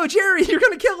 no, Jerry, you're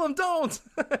gonna kill him. Don't.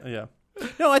 Yeah.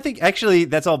 No, I think actually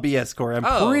that's all BS, Corey.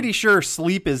 I'm pretty sure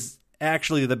sleep is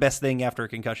actually the best thing after a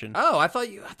concussion. Oh, I thought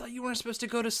you weren't supposed to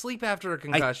go to sleep after a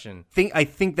concussion. I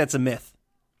think that's a myth.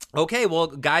 Okay, well,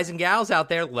 guys and gals out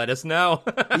there, let us know.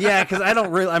 Yeah, because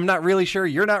I'm not really sure.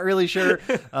 You're not really sure.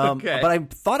 Okay. But I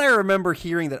thought I remember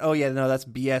hearing that. Oh yeah, no, that's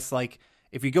BS. Like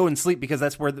if you go and sleep, because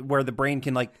that's where the brain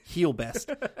can like heal best.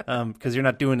 Because you're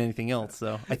not doing anything else.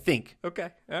 So I think. Okay.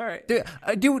 All right.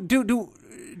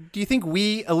 Do you think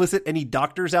we elicit any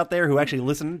doctors out there who actually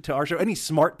listen to our show? Any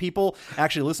smart people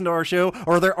actually listen to our show?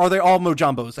 Or are they all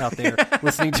Mojambos out there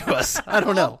listening to us? I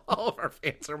don't know. All of our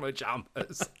fans are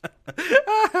Mojambos.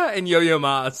 And Yo-Yo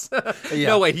Ma's. Yeah.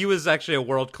 No, wait, he was actually a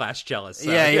world-class cellist.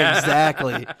 So. Yeah,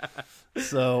 exactly.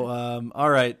 So, all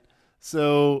right.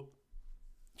 So...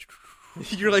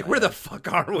 You're like, where the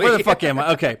fuck are we? Where the fuck am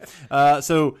I? Okay.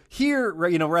 So here,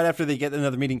 right after they get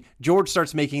another meeting, George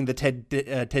starts making the Ted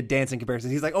Danson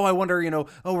comparisons. He's like, oh, I wonder,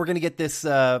 we're going to get this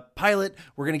pilot.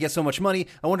 We're going to get so much money.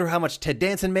 I wonder how much Ted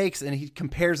Danson makes. And he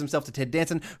compares himself to Ted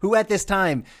Danson, who at this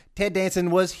time, Ted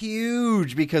Danson was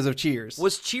huge because of Cheers.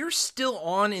 Was Cheers still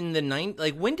on in the 90s?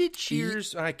 Like, when did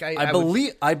Cheers... I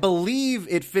believe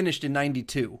it finished in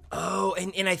 92. Oh,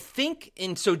 and I think...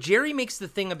 And so Jerry makes the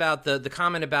thing about the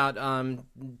comment about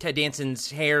Ted Danson's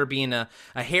hair being a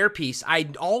hairpiece.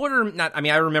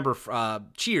 I remember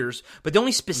Cheers, but the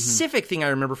only specific thing I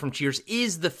remember from Cheers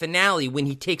is the finale when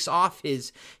he takes off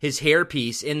his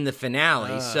hairpiece in the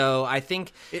finale. So I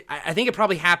think it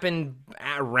probably happened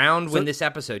around when this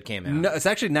episode came out. No, it's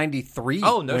actually 93.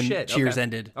 Oh, no when shit. Cheers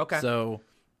ended. Okay. So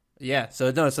yeah,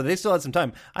 so they still had some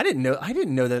time. I didn't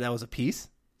know that was a piece.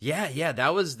 Yeah,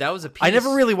 that was a piece. I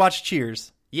never really watched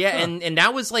Cheers. Yeah, and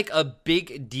that was like a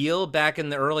big deal back in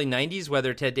the early 90s,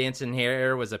 whether Ted Danson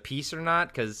hair was a piece or not,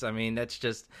 because, I mean,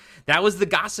 that was the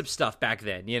gossip stuff back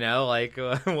then, like,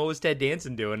 what was Ted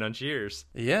Danson doing on Cheers?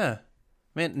 Yeah.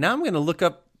 Man, now I'm going to look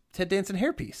up Ted Danson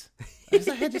hairpiece. I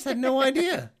just had no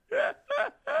idea.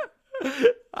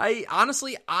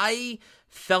 I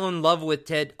fell in love with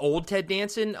old Ted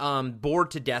Danson,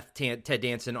 Bored to Death Ted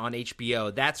Danson on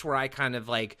HBO. That's where I kind of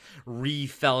like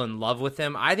fell in love with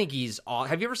him. I think he's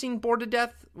have you ever seen Bored to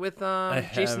Death with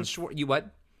Jason Schwartzman? You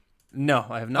what? No,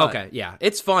 I have not. Okay, yeah.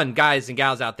 It's fun, guys and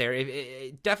gals out there.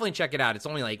 Definitely check it out. It's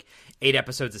only like 8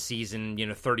 episodes a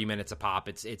season, 30 minutes a pop.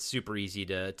 It's super easy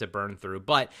to burn through.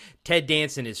 But Ted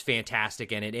Danson is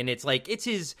fantastic in it, and it's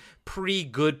his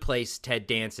pre-Good Place Ted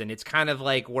Danson. It's kind of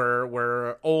like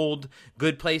where old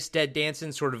Good Place Ted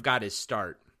Danson sort of got his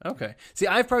start. Okay. See,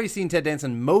 I've probably seen Ted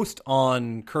Danson most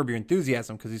on Curb Your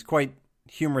Enthusiasm because he's quite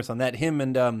humorous on that. Him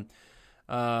and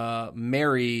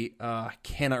Mary, I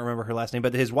cannot remember her last name,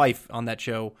 but his wife on that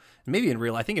show, maybe in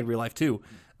real life too,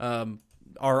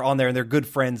 are on there, and they're good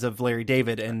friends of Larry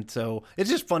David. And so it's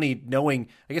just funny knowing,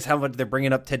 I guess, how much they're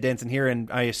bringing up Ted Danson here, and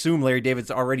I assume Larry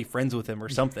David's already friends with him or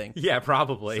something. Yeah,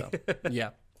 probably. So, yeah.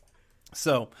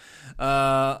 So,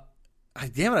 damn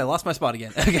it, I lost my spot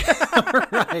again. Okay. All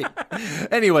right.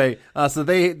 Anyway, so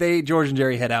they George and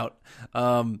Jerry head out.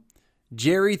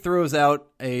 Jerry throws out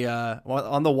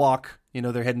on the walk,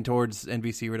 they're heading towards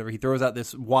NBC or whatever. He throws out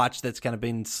this watch that's kind of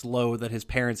been slow that his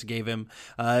parents gave him.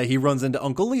 He runs into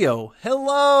Uncle Leo.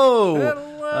 Hello.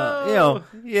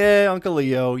 Yeah, Uncle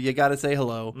Leo. You got to say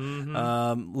hello.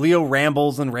 Mm-hmm. Leo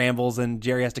rambles, and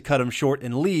Jerry has to cut him short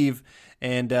and leave.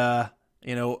 And,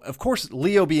 of course,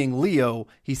 Leo being Leo,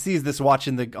 he sees this watch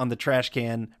in the trash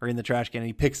can, and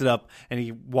he picks it up and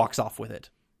he walks off with it.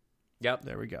 Yep.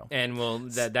 There we go. And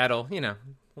that'll,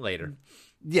 later.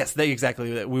 Yes,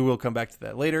 exactly. We will come back to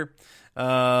that later.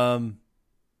 Let's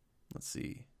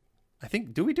see. I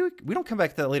think, we don't come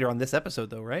back to that later on this episode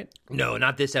though, right? No,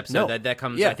 not this episode. No. That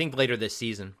comes, I think, later this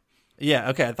season. Yeah.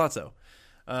 Okay. I thought so.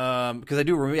 Because I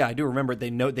do remember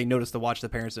they noticed the watch, the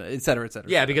parents, et cetera, et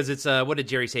cetera. Yeah, because it's what did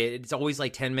Jerry say? It's always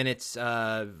like 10 minutes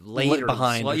late or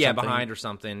behind. Behind or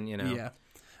something. Yeah.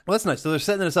 Well, that's nice. So they're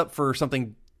setting us up for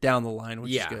something down the line,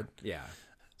 which is good. Yeah.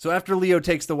 So after Leo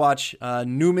takes the watch,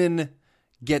 Newman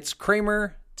gets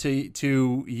Kramer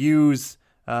to use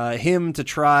him to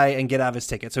try and get out of his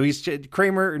ticket. So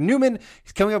Newman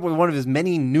he's coming up with one of his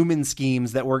many Newman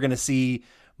schemes that we're going to see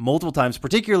multiple times.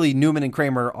 Particularly Newman and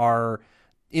Kramer are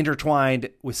intertwined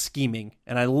with scheming,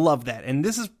 and I love that. And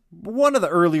this is one of the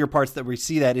earlier parts that we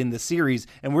see that in the series,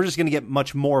 and we're just going to get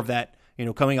much more of that,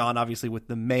 coming on, obviously, with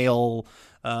the mail,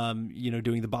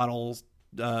 doing the bottle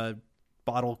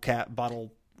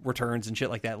returns and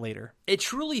shit like that later. It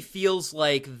truly feels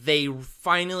like they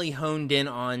finally honed in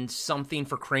on something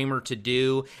for Kramer to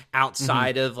do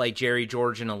outside of like Jerry,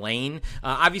 George, and Elaine.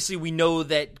 Obviously, we know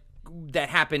that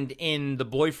happened in the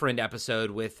boyfriend episode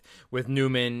with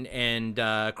Newman and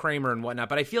Kramer and whatnot,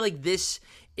 but I feel like this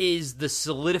is the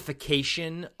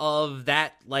solidification of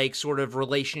that like sort of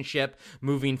relationship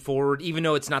moving forward. Even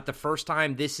though it's not the first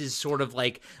time, this is sort of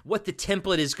like what the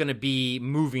template is going to be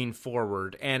moving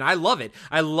forward, and I love it.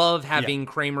 I love having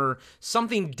Kramer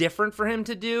something different for him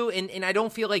to do, and I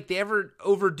don't feel like they ever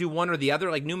overdo one or the other.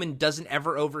 Like Newman doesn't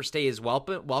ever overstay his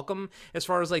welcome as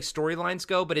far as like storylines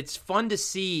go, but it's fun to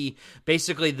see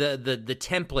basically the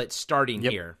template starting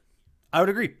here. I would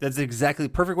agree. That's exactly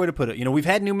the perfect way to put it. We've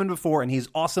had Newman before, and he's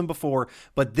awesome before,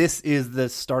 but this is the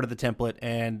start of the template,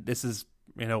 and this is,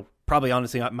 probably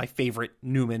honestly my favorite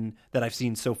Newman that I've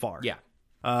seen so far. Yeah.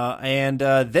 And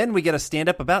then we get a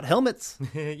stand-up about helmets.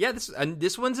 Yeah,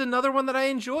 this one's another one that I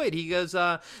enjoyed. He goes,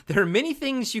 there are many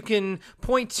things you can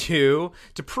point to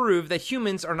prove that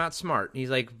humans are not smart. He's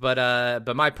like,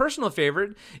 but my personal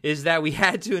favorite is that we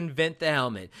had to invent the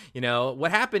helmet.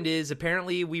 What happened is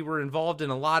apparently we were involved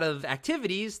in a lot of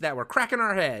activities that were cracking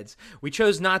our heads. We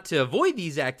chose not to avoid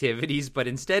these activities, but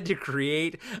instead to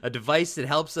create a device that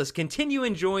helps us continue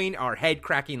enjoying our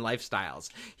head-cracking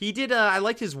lifestyles. He did, I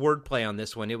liked his wordplay on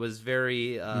this one. It was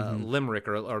very limerick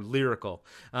or lyrical.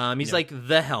 He's like,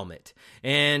 the helmet.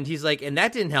 And he's like, and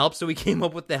that didn't help, so we came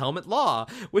up with the helmet law,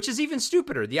 which is even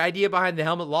stupider. The idea behind the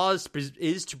helmet law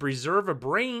is to preserve a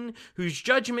brain whose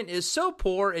judgment is so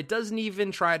poor it doesn't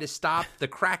even try to stop the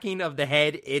cracking of the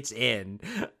head it's in.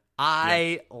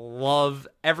 I love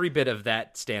every bit of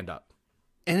that stand-up.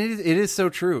 And it is so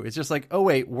true. It's just like, oh,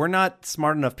 wait, we're not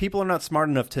smart enough. People are not smart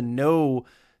enough to know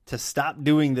to stop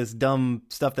doing this dumb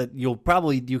stuff that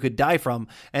you could die from.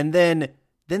 And then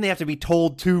they have to be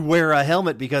told to wear a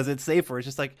helmet because it's safer. It's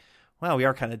just like, wow, we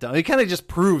are kind of dumb. It kind of just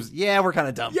proves, we're kind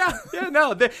of dumb.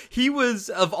 He was,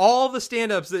 of all the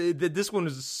stand-ups, this one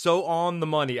was so on the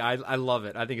money. I love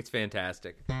it. I think it's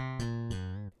fantastic.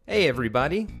 Hey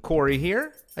everybody, Corey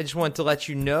here. I just wanted to let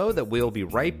you know that we'll be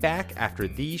right back after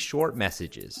these short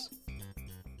messages.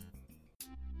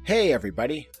 Hey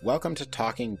everybody, welcome to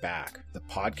Talking Back, the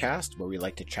podcast where we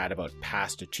like to chat about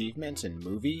past achievements in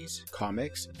movies,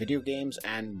 comics, video games,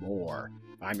 and more.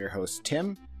 I'm your host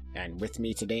Tim, and with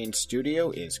me today in studio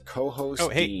is co-host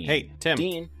Dean. Hey, Tim.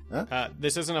 Dean, huh?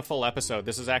 This isn't a full episode,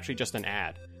 this is actually just an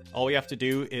ad. All we have to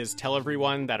do is tell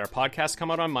everyone that our podcasts come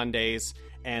out on Mondays,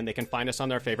 and they can find us on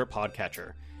their favorite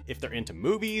podcatcher. If they're into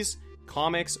movies,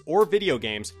 comics, or video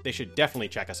games, they should definitely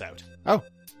check us out. Oh,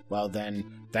 well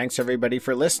then, thanks everybody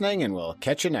for listening, and we'll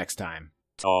catch you next time.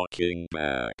 Talking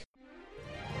Back.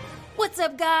 What's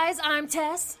up, guys? I'm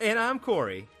Tess. And I'm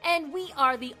Corey. And we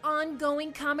are the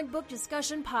ongoing comic book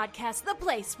discussion podcast, the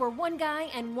place where one guy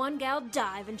and one gal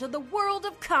dive into the world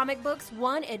of comic books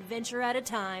one adventure at a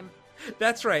time.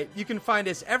 That's right. You can find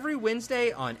us every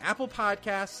Wednesday on Apple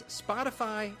Podcasts,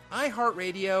 Spotify,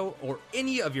 iHeartRadio, or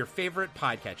any of your favorite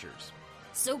podcatchers.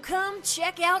 So come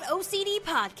check out OCD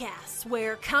Podcasts,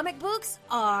 where comic books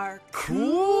are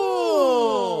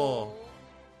cool.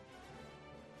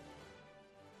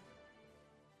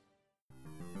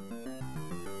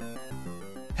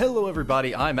 Hello,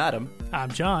 everybody. I'm Adam. I'm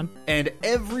John. And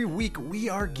every week we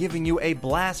are giving you a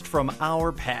blast from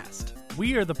our past.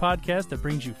 We are the podcast that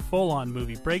brings you full-on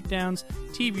movie breakdowns,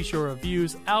 TV show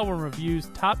reviews, album reviews,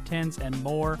 top 10s, and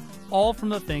more, all from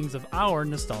the things of our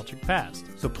nostalgic past.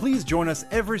 So please join us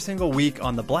every single week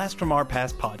on the Blast from Our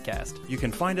Past podcast. You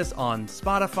can find us on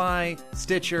Spotify,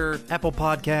 Stitcher, Apple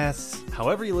Podcasts.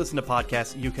 However you listen to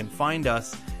podcasts, you can find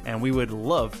us, and we would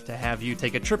love to have you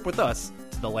take a trip with us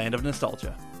to the land of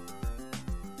nostalgia.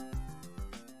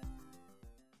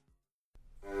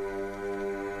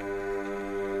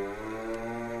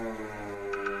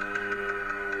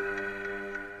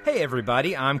 Hey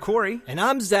everybody, I'm Corey. And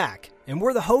I'm Zach, and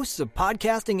we're the hosts of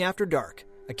Podcasting After Dark,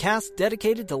 a cast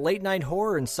dedicated to late-night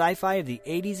horror and sci-fi of the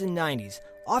 80s and 90s,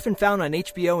 often found on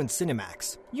HBO and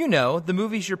Cinemax. You know, the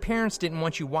movies your parents didn't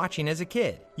want you watching as a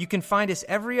kid. You can find us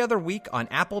every other week on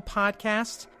Apple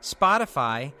Podcasts,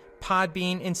 Spotify,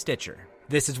 Podbean, and Stitcher.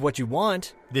 This is what you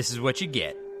want. This is what you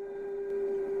get.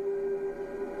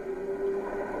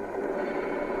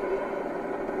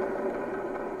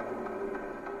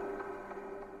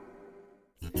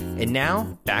 And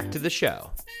now, back to the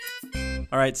show.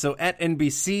 All right, so at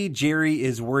NBC, Jerry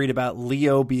is worried about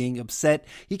Leo being upset.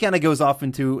 He kind of goes off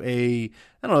into a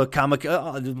comic,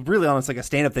 really almost like a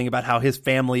stand-up thing about how his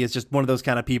family is just one of those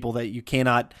kind of people that you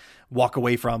cannot walk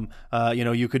away from.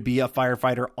 You could be a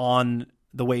firefighter on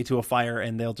the way to a fire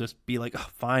and they'll just be like, oh,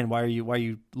 fine, why are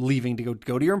you leaving to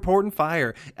go to your important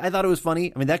fire? I thought it was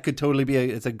funny. I mean, that could totally be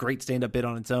it's a great stand-up bit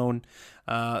on its own.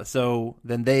 So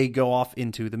then they go off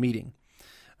into the meeting.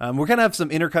 We're going to have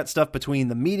some intercut stuff between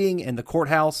the meeting and the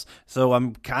courthouse, so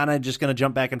I'm kind of just going to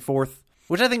jump back and forth,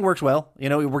 which I think works well. You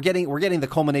know, we're getting the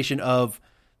culmination of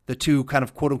the two kind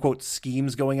of quote-unquote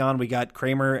schemes going on. We got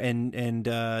Kramer and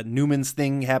Newman's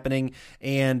thing happening,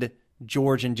 and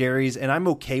George and Jerry's, and I'm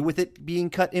okay with it being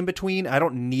cut in between. I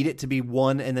don't need it to be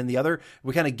one and then the other.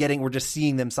 We're just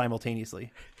seeing them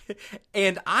simultaneously.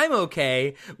 And I'm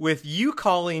okay with you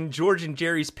calling George and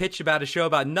Jerry's pitch about a show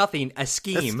about nothing a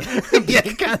scheme. Yeah,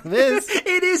 it kind of is.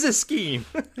 It is a scheme.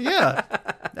 Yeah,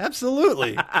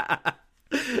 absolutely. Yeah.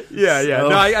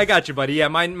 No, I got you, buddy. Yeah,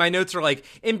 my notes are like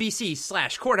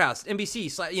NBC/courthouse,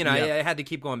 NBC/ I had to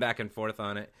keep going back and forth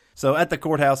on it. So at the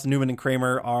courthouse, Newman and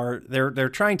Kramer they're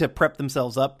trying to prep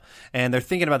themselves up, and they're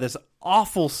thinking about this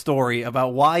awful story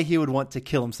about why he would want to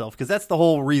kill himself, because that's the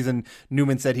whole reason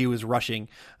Newman said he was rushing,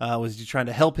 was trying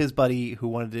to help his buddy who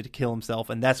wanted to kill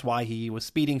himself, and that's why he was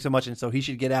speeding so much, and so he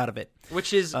should get out of it.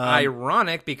 Which is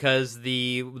ironic, because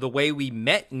the way we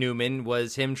met Newman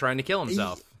was him trying to kill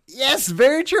himself. Yes,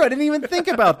 very true. I didn't even think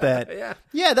about that.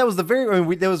 Yeah, that was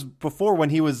that was before when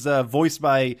he was voiced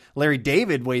by Larry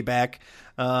David way back.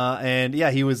 And yeah,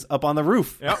 he was up on the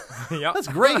roof. Yep. That's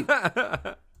great.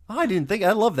 I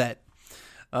love that.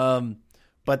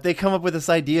 But they come up with this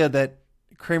idea that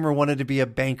Kramer wanted to be a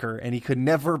banker and he could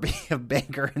never be a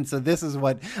banker. And so this is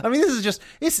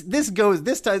this goes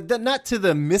not to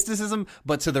the mysticism,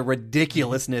 but to the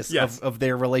ridiculousness of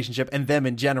their relationship and them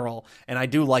in general. And I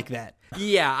do like that.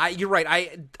 Yeah, you're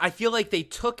right. I feel like they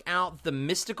took out the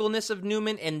mysticalness of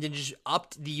Newman and then just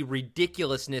upped the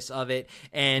ridiculousness of it.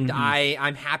 And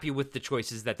I'm happy with the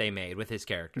choices that they made with his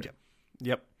character.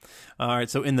 Yep. All right.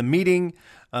 So in the meeting,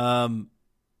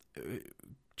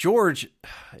 George,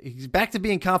 he's back to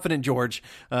being confident George.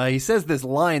 He says this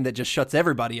line that just shuts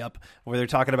everybody up, where they're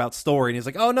talking about story. And he's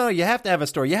like, oh, no, you have to have a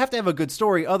story. You have to have a good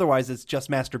story. Otherwise, it's just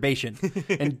masturbation.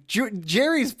 And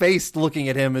Jerry's face looking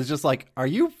at him is just like, are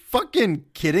you fucking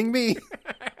kidding me?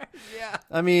 Yeah.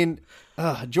 I mean,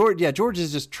 George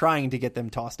is just trying to get them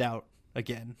tossed out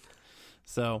again.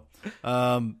 So,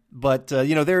 but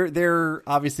they're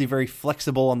obviously very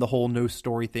flexible on the whole no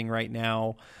story thing right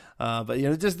now.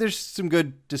 But there's some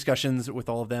good discussions with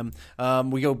all of them.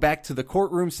 We go back to the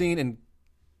courtroom scene, and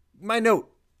my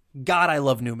note: God, I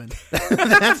love Newman.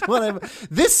 That's what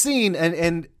this scene,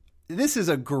 and this is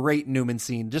a great Newman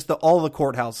scene. Just all the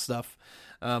courthouse stuff.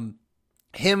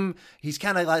 He's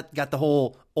kind of like got the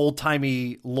whole old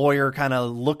timey lawyer kind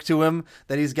of look to him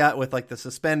that he's got with like the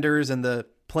suspenders and the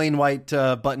plain white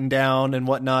button down and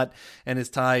whatnot and his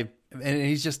tie. And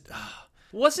he's just...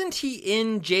 Wasn't he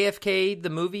in JFK, the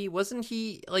movie? Wasn't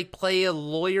he, like, play a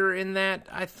lawyer in that,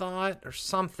 I thought, or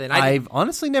something? I've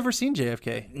honestly never seen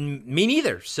JFK. Me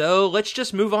neither. So let's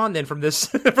just move on then from this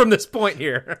from this point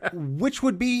here. Which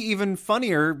would be even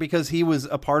funnier because he was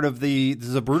a part of the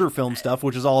Zapruder film stuff,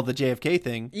 which is all the JFK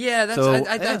thing. Yeah, that's. So,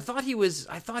 I thought he was.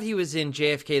 I thought he was in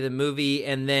JFK, the movie,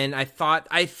 and then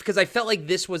because I felt like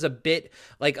this was a bit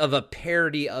like of a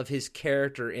parody of his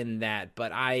character in that,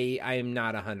 but I am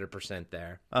not 100% there.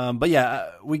 But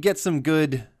yeah, we get some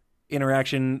good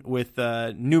interaction with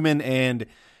Newman and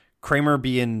Kramer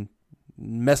being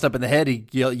messed up in the head. He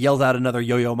yells out another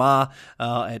Yo-Yo Ma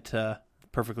at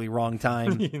perfectly wrong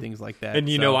time, things like that. And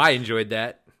I enjoyed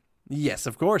that. Yes,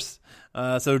 of course.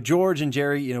 So George and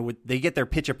Jerry, they get their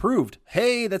pitch approved.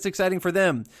 Hey, that's exciting for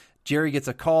them. Jerry gets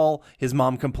a call. His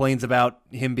mom complains about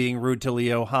him being rude to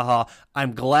Leo. Haha.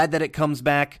 I'm glad that it comes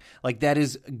back. Like, that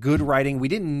is good writing. We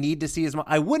didn't need to see his mom.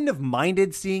 I wouldn't have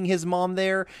minded seeing his mom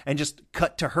there and just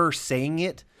cut to her saying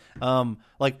it.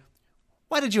 Like,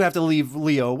 why did you have to leave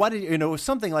Leo? Why did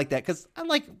something like that? Because I'm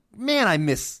like, man, I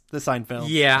miss the Seinfeld.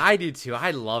 Yeah, I do too.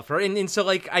 I love her, and so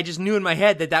like I just knew in my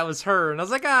head that was her, and I was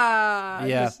like,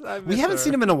 yeah. We haven't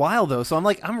seen him in a while though, so I'm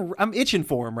like, I'm itching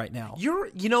for him right now.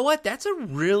 You know what? That's a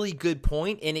really good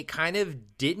point, and it kind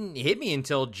of didn't hit me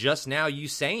until just now. You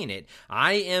saying it,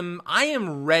 I am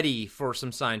ready for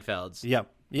some Seinfelds.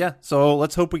 Yeah. So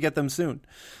let's hope we get them soon.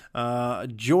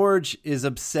 George is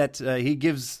upset. He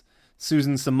gives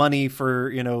Susan some money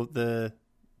for the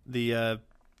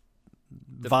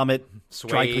vomit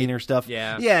dry cleaner stuff.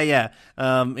 Yeah.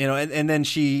 And then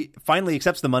she finally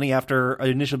accepts the money after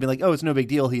initially being like, oh, it's no big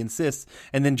deal. He insists,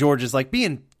 and then George is like,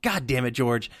 God damn it,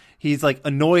 George. He's like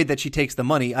annoyed that she takes the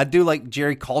money. I do like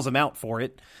Jerry calls him out for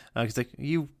it. He's like,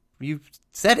 you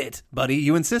said it, buddy.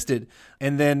 You insisted.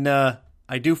 And then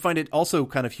I do find it also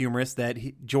kind of humorous that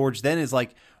George then is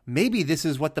like, maybe this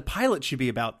is what the pilot should be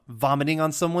about, vomiting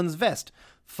on someone's vest.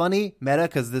 Funny, meta,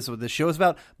 because this is what the show is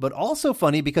about, but also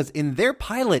funny because in their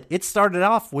pilot, it started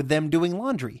off with them doing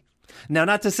laundry. Now,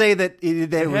 not to say that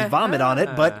there was vomit on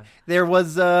it, but there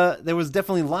was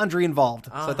definitely laundry involved.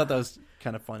 So I thought that was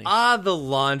kind of funny. The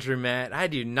laundromat. I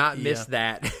do not miss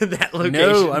that location.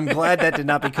 No, I'm glad that did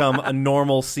not become a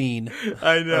normal scene.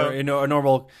 I know. Or, a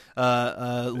normal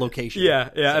location. Yeah.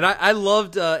 So. And I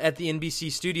loved at the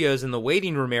NBC studios in the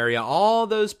waiting room area, all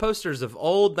those posters of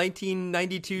old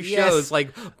 1992 shows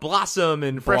like Blossom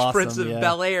and Fresh Prince of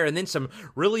Bel-Air, and then some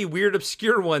really weird,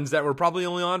 obscure ones that were probably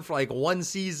only on for like one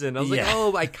season. I was like,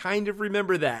 oh, I kind of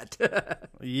remember that.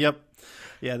 Yep.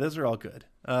 Yeah, those are all good.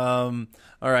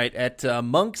 All right, at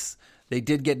Monk's, they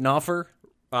did get an offer.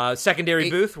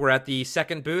 Secondary booth. We're at the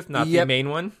second booth, not the main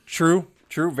one. True,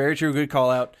 very true. Good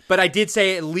call out. But I did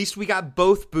say at least we got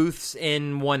both booths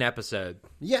in one episode.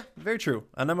 Yeah, very true,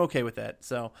 and I'm okay with that.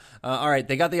 So, all right,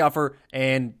 they got the offer,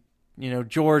 and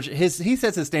George, he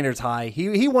sets his standards high.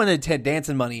 He wanted Ted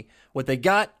Danson money. What they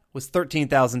got was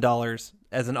 $13,000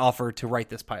 as an offer to write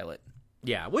this pilot.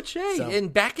 Yeah, which,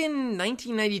 and back in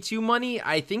 1992 money,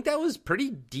 I think that was pretty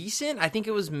decent. I think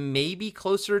it was maybe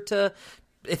closer to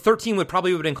 13 would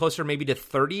have been closer maybe to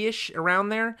 30-ish around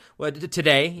there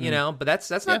today, but that's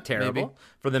not terrible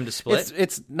for them to split.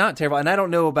 It's not terrible. And I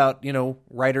don't know about,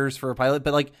 writers for a pilot,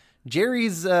 but like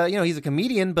Jerry's, he's a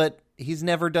comedian, but he's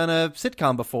never done a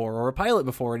sitcom before or a pilot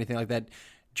before or anything like that.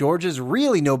 George is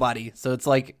really nobody. So it's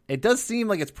like, it does seem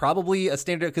like it's probably a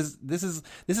standard because this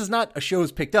is not a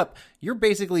show's picked up. You're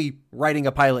basically writing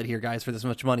a pilot here, guys, for this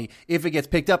much money. If it gets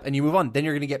picked up and you move on, then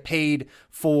you're going to get paid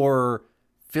for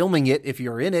filming it if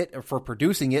you're in it or for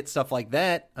producing it, stuff like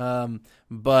that.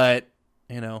 But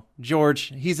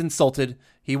George, he's insulted.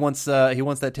 He wants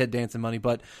that Ted Danson money,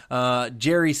 but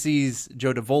Jerry sees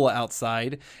Joe Davola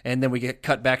outside, and then we get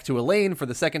cut back to Elaine for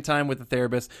the second time with the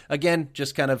therapist. Again,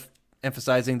 just kind of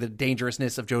emphasizing the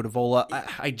dangerousness of Joe Davola.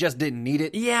 I just didn't need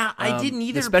it. Yeah, I didn't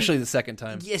either. Especially the second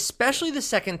time. Especially the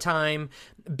second time,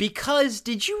 because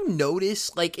did you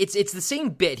notice, like, it's the same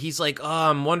bit. He's like, oh,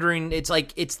 I'm wondering, it's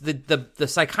like, it's the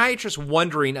psychiatrist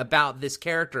wondering about this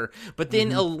character, but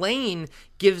then Elaine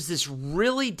gives this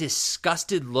really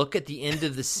disgusted look at the end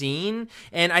of the scene,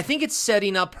 and I think it's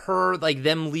setting up her, like,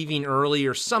 them leaving early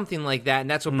or something like that, and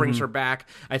that's what brings her back,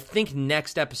 I think,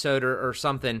 next episode or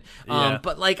something.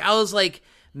 But, like, I was like,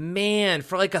 man,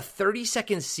 for like a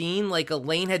 30-second scene, like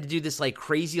Elaine had to do this like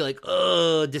crazy, like,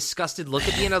 disgusted look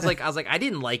at me. And I was like, I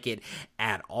didn't like it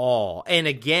at all. And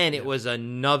again, it was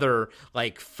another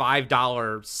like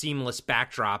 $5 seamless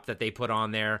backdrop that they put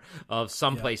on there of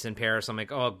someplace in Paris. I'm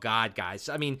like, oh God, guys.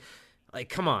 I mean, like,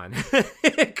 come on.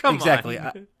 Exactly.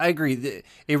 I agree.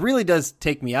 It really does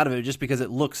take me out of it just because it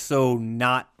looks so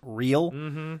not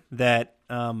real that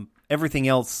everything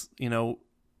else,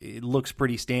 it looks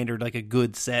pretty standard, like a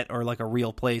good set or like a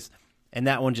real place. And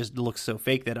that one just looks so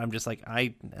fake that I'm just like,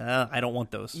 I don't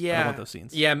want those. Yeah. I don't want those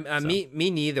scenes. Yeah, me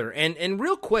neither. And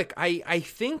real quick, I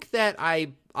think that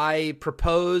I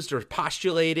proposed or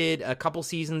postulated a couple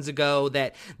seasons ago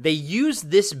that they use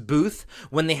this booth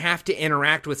when they have to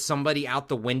interact with somebody out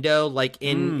the window, like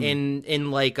in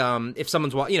like if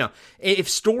someone's if the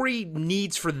story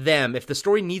needs for them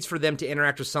to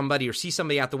interact with somebody or see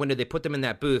somebody out the window, they put them in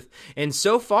that booth. And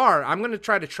so far, I'm going to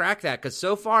try to track that because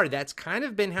so far that's kind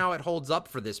of been how it holds up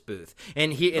for this booth,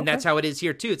 and that's how it is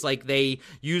here too. It's like they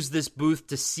use this booth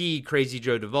to see Crazy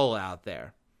Joe Davola out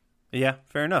there. Yeah,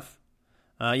 fair enough.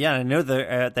 Yeah, I know they're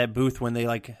at that booth when they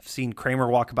like have seen Kramer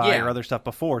walk by or other stuff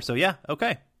before. So yeah,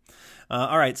 okay.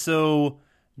 All right. So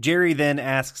Jerry then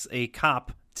asks a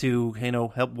cop to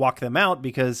help walk them out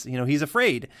because he's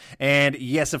afraid. And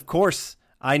yes, of course,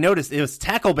 I noticed it was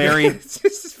Tackleberry.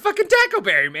 It's fucking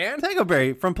Tackleberry, man.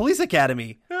 Tackleberry from Police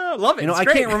Academy. Oh, love it. I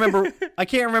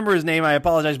can't remember his name. I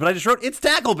apologize, but I just wrote it's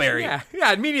Tackleberry.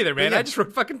 Yeah, me neither, man. I just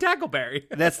wrote fucking Tackleberry.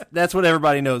 That's what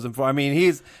everybody knows him for. I mean,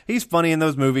 he's funny in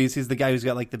those movies. He's the guy who's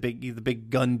got like the big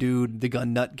gun dude, the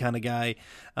gun nut kind of guy.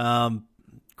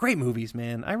 Great movies,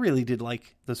 man. I really did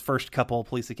like those first couple of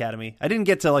Police Academy. I didn't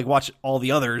get to like watch all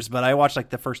the others, but I watched like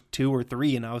the first 2 or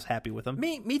 3 and I was happy with them.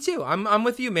 Me too. I'm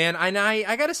with you, man. And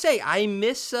I gotta say, I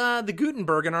miss the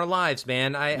Gutenberg in our lives,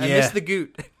 man. I miss the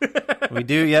Goot. We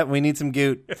do, yeah. We need some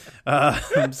Goot. But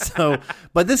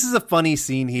this is a funny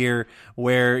scene here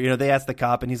where they ask the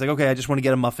cop and he's like, okay, I just want to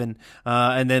get a muffin,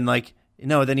 and then like.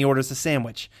 No, then he orders a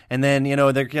sandwich. And then,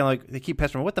 they're kind of like, they keep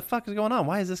pestering, what the fuck is going on?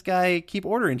 Why does this guy keep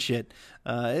ordering shit?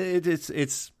 It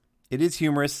is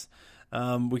humorous.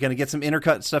 We're going to get some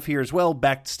intercut stuff here as well.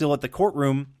 Back still at the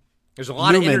courtroom. There's a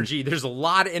lot of energy. There's a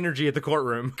lot of energy at the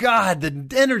courtroom. God,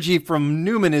 the energy from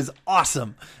Newman is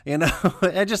awesome.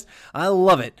 I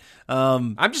love it.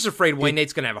 I'm just afraid Wayne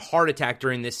Nate's going to have a heart attack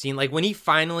during this scene. Like when he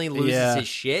finally loses his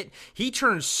shit, he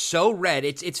turns so red.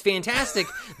 It's fantastic.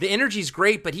 The energy's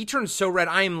great, but he turns so red.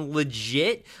 I am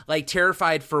legit like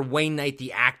terrified for Wayne Knight,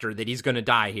 the actor, that he's going to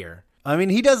die here. I mean,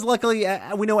 he does. Luckily,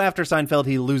 we know after Seinfeld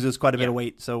he loses quite a bit of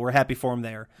weight, so we're happy for him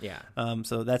there. Yeah.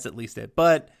 So that's at least it.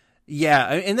 But. Yeah,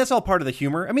 and that's all part of the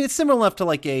humor. I mean, it's similar enough to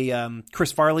like a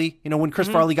Chris Farley. When Chris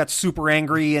Farley got super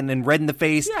angry and red in the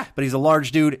face, but he's a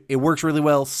large dude. It works really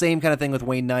well. Same kind of thing with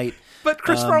Wayne Knight. But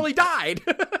Chris Farley died.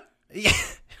 Yeah,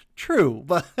 true.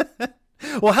 But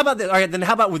well, how about that? All right, then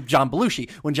how about with John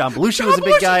Belushi? When John Belushi was a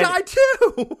big guy, died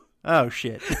too. Oh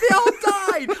shit! They all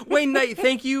died. Wayne Knight,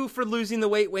 thank you for losing the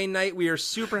weight, Wayne Knight. We are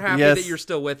super happy that you're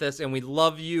still with us, and we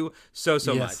love you so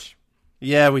much.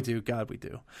 Yeah, we do. God, we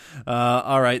do.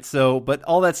 All right. But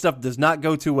all that stuff does not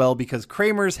go too well because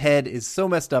Kramer's head is so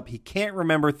messed up. He can't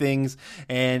remember things.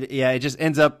 And yeah, it just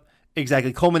ends up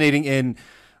exactly culminating in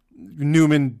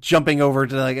Newman jumping over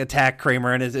to like attack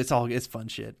Kramer. And it's fun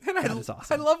shit. And it's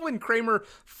awesome. I love when Kramer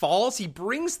falls. He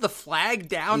brings the flag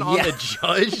down on the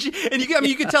judge. And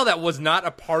you could tell that was not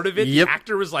a part of it. Yep. The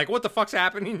actor was like, what the fuck's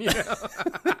happening?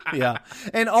 Yeah.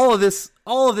 And all of this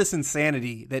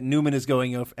insanity that Newman is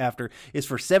going after is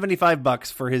for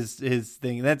 $75 for his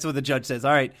thing. And that's what the judge says.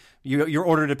 All right, you're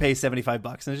ordered to pay $75.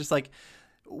 And it's just like,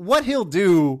 what he'll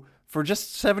do for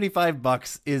just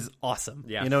 $75 is awesome.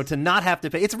 Yeah. To not have to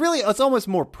pay. It's almost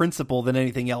more principle than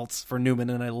anything else for Newman,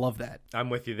 and I love that. I'm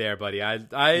with you there, buddy.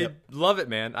 I love it,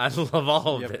 man. I love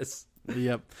all of this.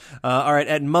 Yep. All right.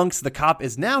 At Monk's, the cop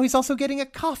is now. He's also getting a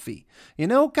coffee.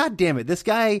 God damn it. This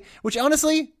guy, which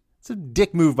honestly, it's a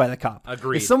dick move by the cop.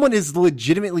 Agreed. If someone is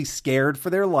legitimately scared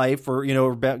for their life or,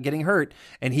 about getting hurt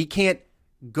and he can't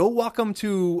go walk them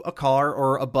to a car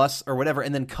or a bus or whatever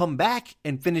and then come back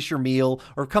and finish your meal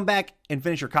or come back and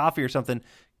finish your coffee or something.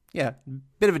 Yeah,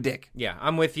 bit of a dick. Yeah,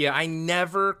 I'm with you. I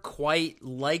never quite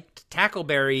liked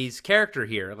Tackleberry's character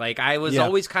here. Like, I was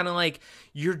always kind of like,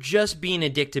 you're just being a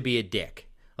dick to be a dick.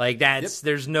 Like,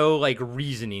 there's no, like,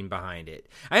 reasoning behind it.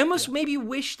 I almost maybe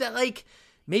wish that, like,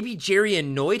 maybe Jerry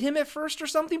annoyed him at first or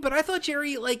something, but I thought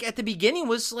Jerry, like, at the beginning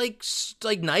was, like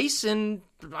nice, and,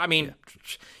 I mean,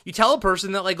 you tell a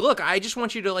person that, like, look, I just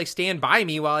want you to, like, stand by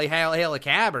me while I hail a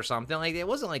cab or something. Like, it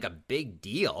wasn't, like, a big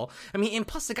deal. I mean, and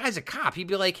plus the guy's a cop. He'd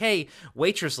be like, hey,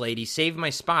 waitress lady, save my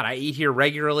spot. I eat here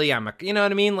regularly. You know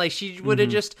what I mean? Like, she would have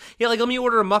just, like, let me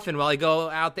order a muffin while I go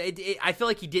out there. I feel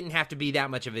like he didn't have to be that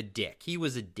much of a dick. He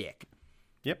was a dick.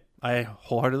 Yep, I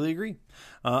wholeheartedly agree.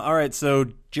 All right, so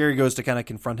Jerry goes to kind of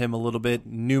confront him a little bit.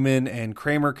 Newman and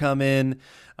Kramer come in.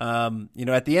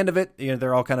 At the end of it,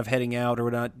 they're all kind of heading out or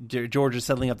whatnot. George is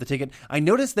settling up the ticket. I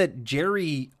noticed that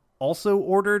Jerry also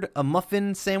ordered a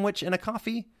muffin sandwich and a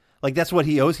coffee. Like, that's what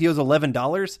he owes. He owes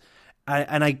 $11.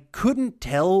 And I couldn't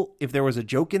tell if there was a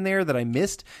joke in there that I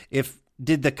missed.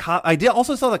 I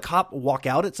also saw the cop walk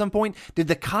out at some point. Did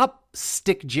the cop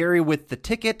stick Jerry with the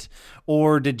ticket,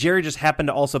 or did Jerry just happen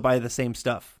to also buy the same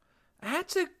stuff?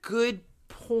 That's a good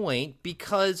point,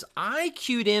 because I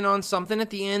cued in on something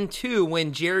at the end too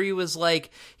when Jerry was like,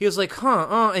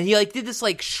 and he like did this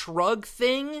like shrug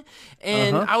thing,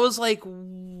 and I was like,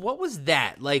 what was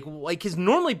that? Like, because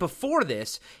normally before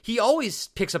this, he always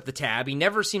picks up the tab. He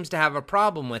never seems to have a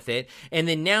problem with it, and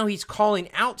then now he's calling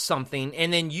out something,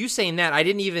 and then you saying that, I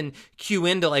didn't even cue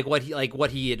into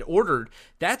what he had ordered.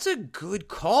 That's a good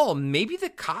call. Maybe the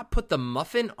cop put the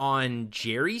muffin on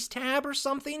Jerry's tab or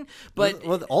something, but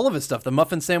all of his stuff, the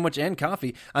muffin sandwich and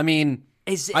coffee. I mean,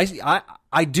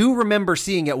 I do remember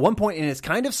seeing at one point, and it's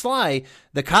kind of sly,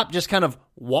 the cop just kind of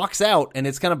walks out, and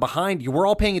it's kind of behind you. We're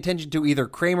all paying attention to either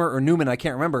Kramer or Newman, I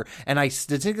can't remember, and I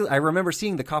remember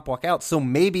seeing the cop walk out, so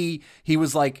maybe he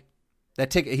was like, that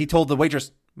ticket, he told the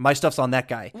waitress, my stuff's on that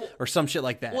guy, or some shit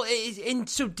like that. Well, and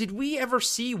so did we ever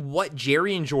see what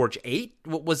Jerry and George ate?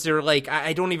 Was there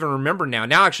I don't even remember now.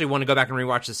 Now I actually want to go back and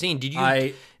rewatch the scene. Did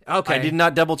you? Okay. I did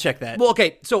not double check that. Well,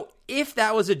 okay. So if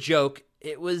that was a joke,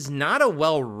 it was not a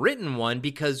well-written one,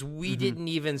 because we didn't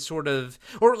even sort of,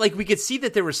 or we could see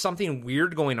that there was something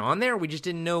weird going on there. We just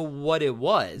didn't know what it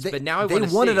was. But now they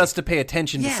wanted us to pay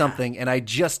attention to something, and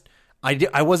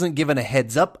I wasn't given a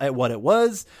heads up at what it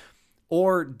was.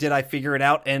 Or did I figure it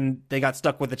out and they got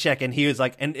stuck with the check, and he was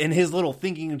like, and his little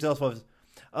thinking himself was,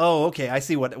 oh, okay, I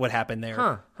see what happened there.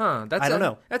 I don't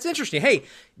know. That's interesting. Hey,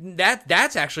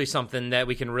 that's actually something that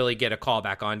we can really get a call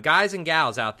back on. Guys and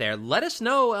gals out there, let us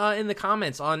know in the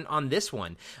comments on this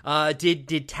one.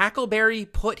 Did Tackleberry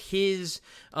put his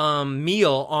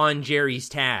meal on Jerry's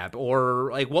tab,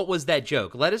 or what was that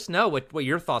joke? Let us know what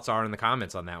your thoughts are in the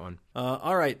comments on that one.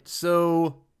 All right,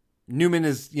 so Newman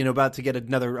is, about to get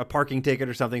a parking ticket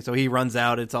or something, so he runs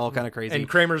out. It's all kind of crazy. And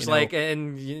Kramer's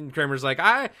Kramer's like,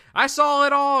 I saw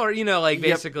it all, or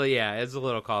basically, it's a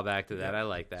little callback to that. I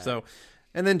like that. So,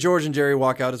 and then George and Jerry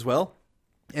walk out as well.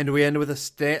 And we end with a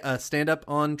stand-up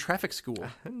on Traffic School.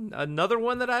 Another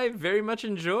one that I very much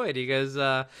enjoyed, because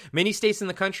many states in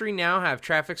the country now have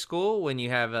traffic school when you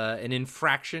have an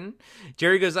infraction.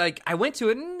 Jerry goes, I went to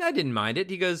it and I didn't mind it.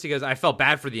 He goes, I felt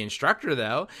bad for the instructor,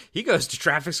 though. He goes to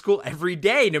traffic school every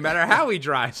day, no matter how he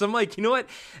drives. So I'm like, you know what?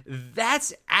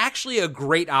 That's actually a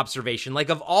great observation.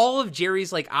 Of all of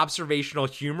Jerry's, observational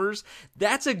humors,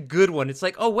 that's a good one. It's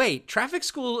like, oh, wait, traffic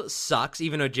school sucks,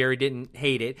 even though Jerry didn't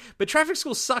hate it. But traffic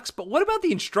school sucks, but what about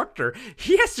the instructor?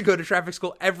 He has to go to traffic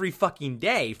school every fucking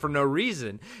day for no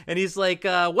reason. And he's like,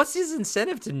 what's his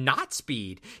incentive to not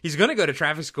speed? He's going to go to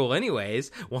traffic school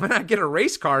anyways. Why not get a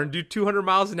race car and do 200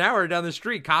 miles an hour down the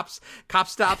street? Cop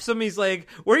stops him. He's like,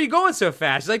 where are you going so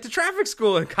fast? He's like, to traffic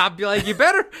school. And cop be like, you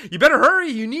better hurry.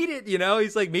 You need it.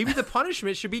 He's like, maybe the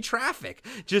punishment should be traffic.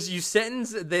 Just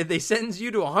they sentence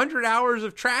you to 100 hours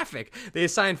of traffic. They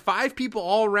assign 5 people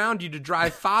all around you to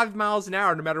drive 5 miles an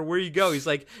hour no matter where you go. He's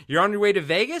like, you're on your way to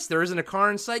Vegas, there isn't a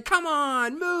car in sight, come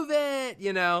on, move it,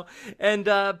 and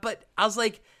but I was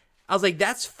like,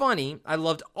 that's funny. I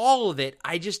loved all of it.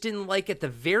 I just didn't like at the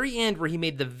very end where he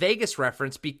made the Vegas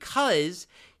reference, because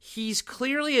he's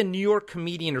clearly a New York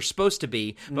comedian, or supposed to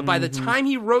be, but by the time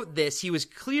he wrote this, he was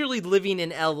clearly living in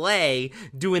LA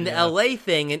doing the LA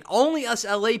thing, and only us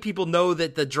LA people know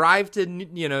that the drive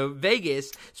to,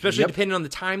 Vegas, especially depending on the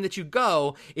time that you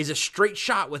go, is a straight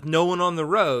shot with no one on the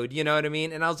road, you know what I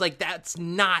mean? And I was like, that's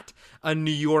not a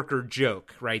New Yorker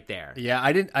joke right there. Yeah,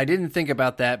 I didn't think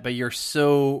about that, but you're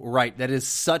so right. That is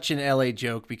such an LA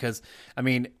joke, because, I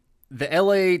mean, the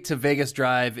LA to Vegas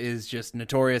drive is just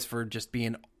notorious for just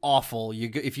being awful.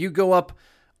 If you go up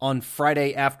on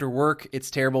Friday after work, it's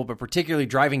terrible, but particularly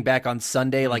driving back on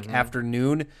Sunday,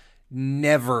 afternoon,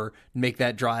 never make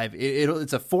that drive.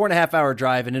 It's a 4.5 hour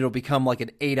drive, and it'll become like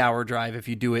an 8 hour drive if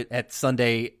you do it at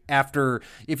Sunday after,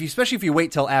 especially if you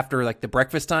wait till after like the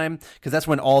breakfast time, because that's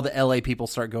when all the LA people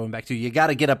start going back to. You got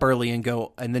to get up early and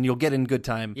go, and then you'll get in good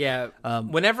time. Yeah.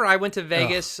 Whenever I went to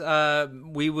Vegas,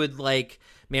 we would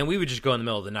we would just go in the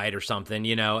middle of the night or something,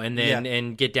 and then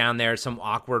and get down there some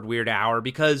awkward, weird hour,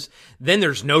 because then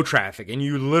there's no traffic and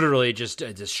you literally just,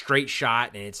 it's a straight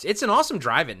shot, and it's an awesome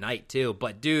drive at night too.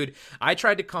 But dude, I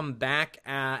tried to come back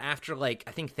after I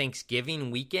think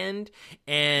Thanksgiving weekend,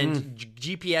 and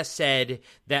GPS said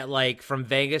that from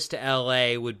Vegas to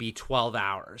LA would be 12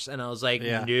 hours. And I was like,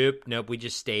 nope, we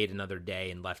just stayed another day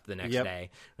and left the next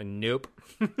day. Nope.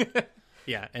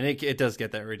 Yeah, and it does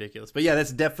get that ridiculous. But yeah,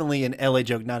 that's definitely an LA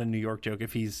joke, not a New York joke,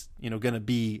 if he's, going to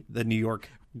be the New York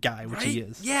guy, which he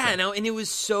is. Yeah, no, and it was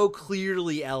so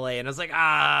clearly LA, and I was like,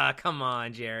 come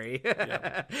on, Jerry.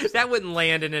 That wouldn't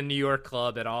land in a New York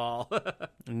club at all.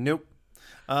 Nope.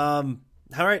 All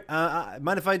right,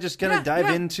 mind if I just kind of dive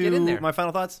into my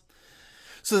final thoughts?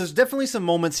 So there's definitely some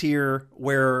moments here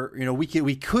where,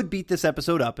 we could beat this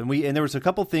episode up, and there was a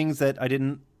couple things that I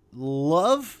didn't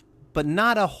love, but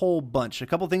not a whole bunch. A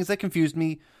couple things that confused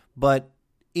me, but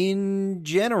in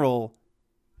general,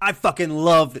 I fucking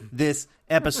loved this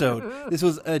episode. This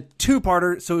was a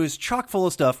two-parter, so it was chock full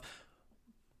of stuff.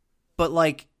 But,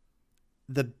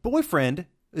 the boyfriend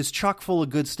is chock full of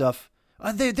good stuff.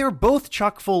 They're both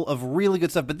chock full of really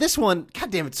good stuff, but this one, god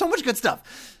damn it, so much good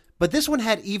stuff. But this one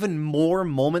had even more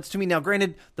moments to me. Now,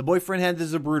 granted, the boyfriend had the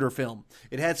Zapruder film.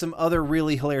 It had some other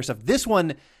really hilarious stuff. This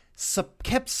one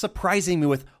kept surprising me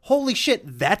with, holy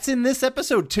shit, that's in this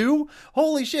episode too?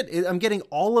 Holy shit, I'm getting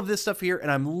all of this stuff here,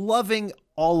 and I'm loving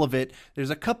all of it. There's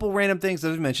a couple random things,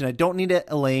 as I mentioned. I don't need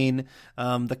Elaine.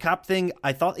 The cop thing,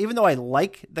 I thought, even though I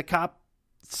like the cop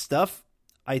stuff,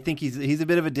 I think he's a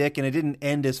bit of a dick, and it didn't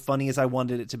end as funny as I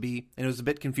wanted it to be, and it was a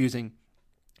bit confusing.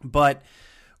 But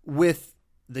with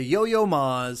the Yo-Yo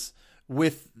Ma's,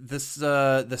 with the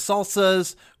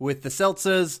salsas, with the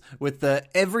seltzas, with the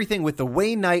everything, with the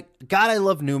Wayne Knight, God, I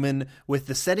love Newman, with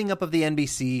the setting up of the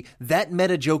NBC, that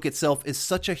meta joke itself is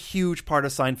such a huge part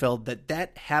of Seinfeld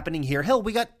that happening here. Hell,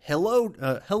 we got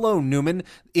hello Newman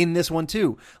in this one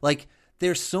too.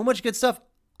 There's so much good stuff.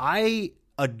 I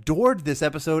adored this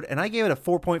episode, and I gave it a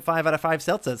 4.5 out of 5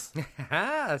 seltzas.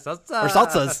 Salsa. Or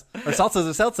salsas. Or salsas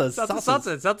or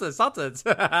seltzas.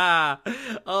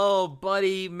 Salsas. Oh,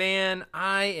 buddy, man,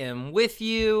 I am with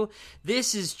you.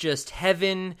 This is just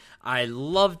heaven. I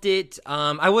loved it.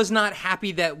 I was not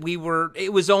happy that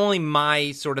it was only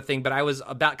my sort of thing, but I was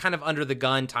about kind of under the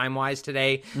gun time-wise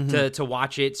today to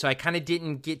watch it, so I kind of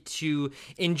didn't get to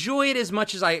enjoy it as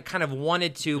much as I kind of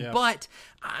wanted to, but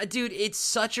dude, it's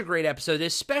such a great episode,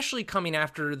 especially coming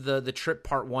after the trip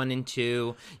part 1 and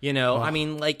 2. I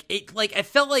mean, I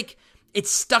felt like it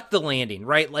stuck the landing,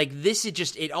 right? This is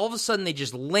just, all of a sudden they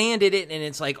just landed it, and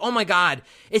it's like, oh my God,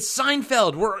 it's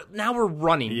Seinfeld. We're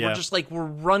running. Yeah. We're just we're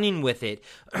running with it.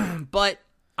 But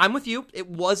I'm with you. It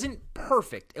wasn't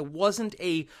perfect. It wasn't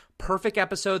a perfect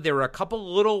episode. There were a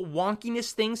couple little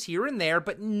wonkiness things here and there,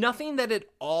 but nothing that at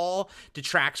all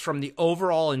detracts from the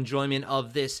overall enjoyment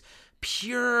of this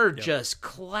pure, just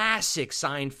classic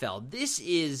Seinfeld. This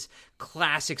is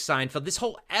classic Seinfeld. This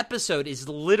whole episode is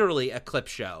literally a clip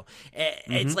show.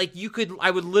 It's I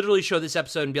would literally show this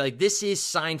episode and be like, this is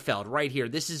Seinfeld right here.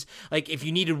 This is if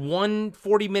you needed one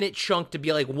 40-minute chunk to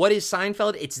be like, what is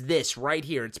Seinfeld? It's this right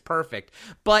here. It's perfect.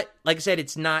 But like I said,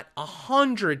 it's not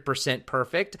 100%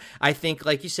 perfect. I think,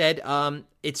 like you said,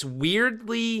 it's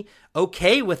weirdly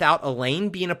okay without Elaine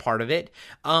being a part of it.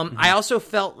 I also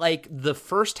felt like the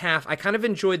first half, I kind of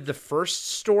enjoyed the first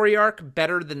story arc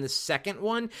better than the second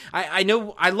one. I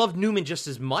know I love Newman just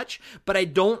as much, but I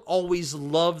don't always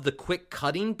love the quick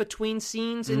cutting between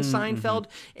scenes in Seinfeld.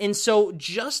 And so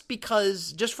just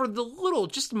for the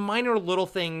just minor little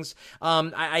things,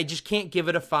 I just can't give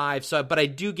it a 5. But I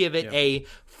do give it a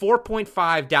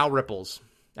 4.5 Dow Ripples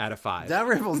out of 5. Dow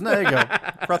Ripples, there you go.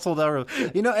 Pretzel Dow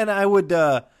Ripples. And I would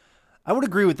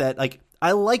agree with that.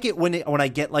 I like it when I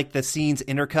get the scenes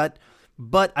intercut,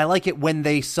 but I like it when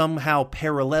they somehow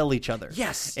parallel each other.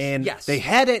 Yes. And they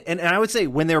had it, and I would say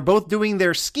when they're both doing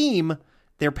their scheme,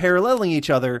 they're paralleling each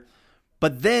other,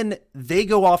 But then they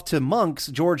go off to Monk's,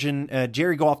 George and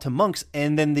Jerry go off to Monk's,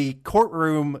 and then the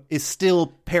courtroom is still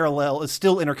parallel, is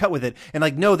still intercut with it. And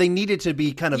like, no, they needed to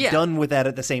be kind of done with that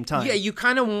at the same time. Yeah, you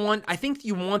kind of want, I think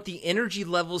you want the energy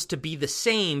levels to be the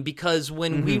same, because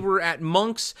when we were at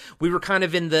Monk's, we were kind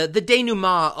of in the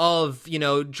denouement of, you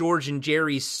know, George and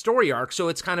Jerry's story arc. So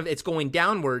it's kind of, it's going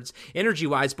downwards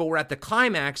energy-wise, but we're at the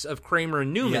climax of Kramer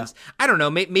and Newman's. I don't know,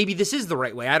 maybe this is the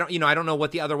right way. I don't know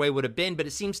what the other way would have been, but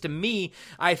it seems to me,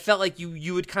 I felt like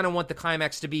you would kind of want the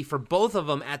climax to be for both of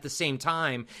them at the same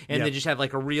time, and then just have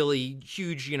like a really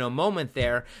huge, you know, moment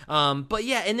there. But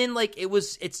yeah, and then like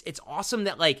it's awesome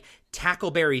that like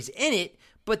Tackleberry's in it.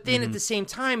 But then at the same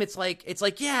time, it's like,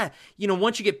 yeah, you know,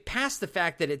 once you get past the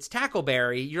fact that it's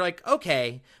Tackleberry, you're like,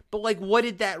 okay, but like, what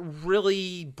did that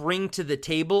really bring to the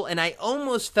table? And I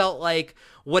almost felt like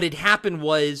what had happened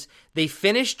was they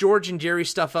finished George and Jerry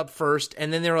stuff up first,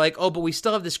 and then they were like, oh, but we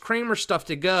still have this Kramer stuff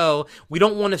to go. We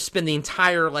don't want to spend the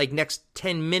entire like next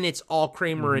 10 minutes all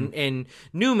Kramer and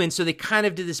Newman. So they kind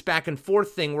of did this back and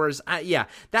forth thing, whereas,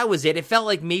 that was it. It felt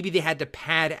like maybe they had to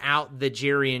pad out the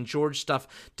Jerry and George stuff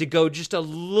to go just a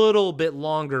little bit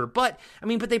longer. But, I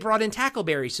mean, but they brought in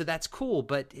Tackleberry, so that's cool.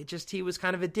 But he was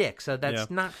kind of a dick, so that's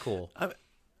not cool.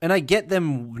 And I get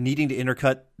them needing to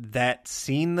intercut that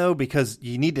scene, though, because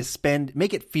you need to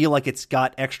make it feel like it's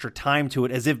got extra time to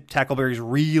it, as if Tackleberry's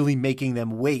really making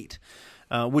them wait,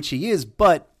 which he is.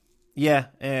 But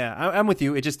I'm with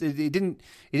you. It didn't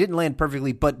land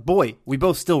perfectly. But boy, we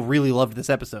both still really loved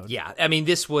this episode. Yeah, I mean,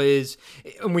 this was,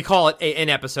 and we call it an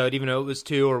episode, even though it was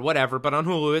 2 or whatever. But on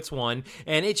Hulu, it's 1,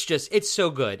 and it's so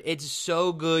good. It's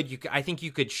so good. I think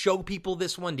you could show people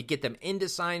this one to get them into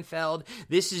Seinfeld.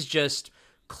 This is just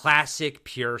classic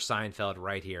pure Seinfeld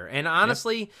right here. And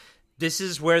honestly, this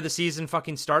is where the season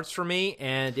fucking starts for me,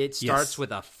 and it starts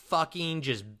with a fucking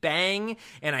just bang,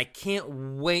 and I can't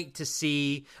wait to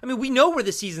see. I mean, we know where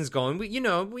the season's going. We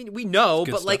know, but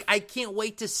stuff. Like, I can't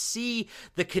wait to see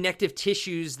the connective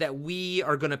tissues that we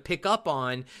are going to pick up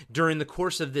on during the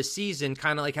course of this season,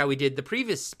 kind of like how we did the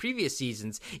previous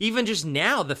seasons. Even just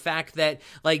now, the fact that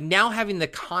like now having the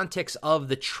context of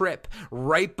the trip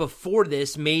right before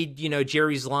this made, you know,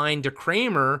 Jerry's line to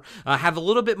Kramer have a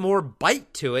little bit more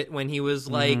bite to it when he was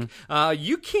like,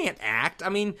 you can't act. I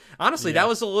mean, honestly, that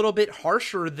was a little bit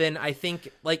harsher than I think,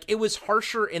 like, it was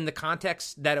harsher in the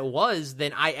context that it was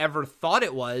than I ever thought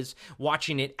it was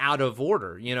watching it out of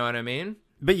order. You know what I mean?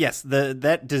 But yes,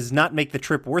 that does not make the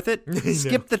trip worth it.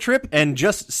 Skip the trip, and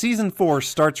just season 4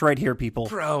 starts right here, people.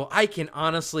 Bro, I can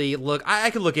honestly look,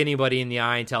 I could look anybody in the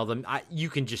eye and tell them, you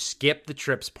can just skip the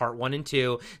trips, part 1 and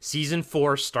 2. Season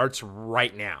 4 starts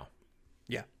right now.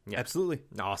 Yeah, absolutely.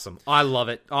 Awesome. I love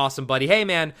it. Awesome, buddy. Hey,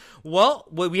 man. Well,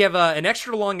 we have an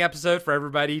extra long episode for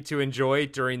everybody to enjoy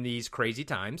during these crazy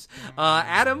times.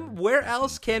 Adam, where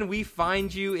else can we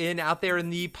find you out there in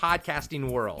the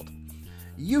podcasting world?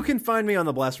 You can find me on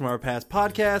the Blast from Our Past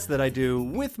podcast that I do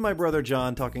with my brother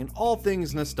John, talking all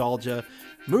things nostalgia,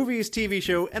 movies, TV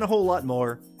show, and a whole lot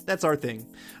more. That's our thing.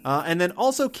 And then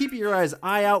also keep your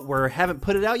eye out. We haven't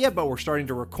put it out yet, but we're starting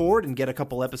to record and get a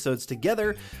couple episodes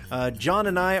together. John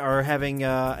and I are having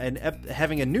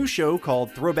a new show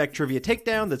called Throwback Trivia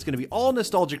Takedown that's going to be all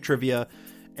nostalgic trivia,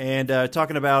 and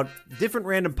talking about different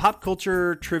random pop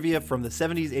culture trivia from the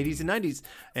 70s, 80s, and 90s.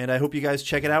 And I hope you guys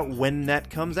check it out when that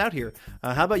comes out here.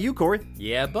 How about you, Corey?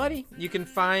 Yeah, buddy. You can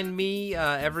find me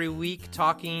every week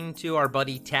talking to our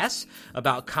buddy Tess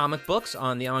about comic books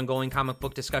on the ongoing Comic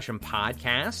Book Discussion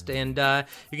podcast. And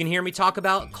you can hear me talk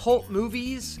about cult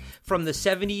movies from the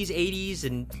 70s, 80s,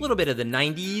 and a little bit of the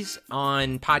 90s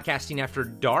on Podcasting After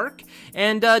Dark.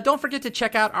 And don't forget to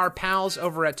check out our pals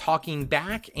over at Talking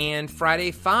Back and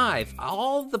Friday 5.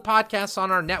 All the podcasts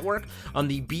on our network on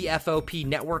the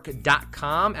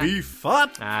BFOPnetwork.com. Beef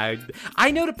up! I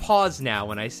know to pause now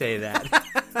when I say that.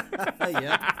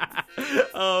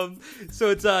 So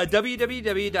it's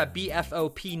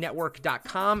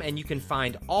www.bfopnetwork.com, and you can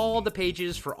find all the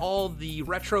pages for all the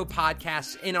retro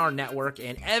podcasts in our network,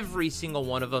 and every single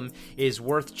one of them is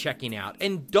worth checking out.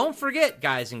 And don't forget,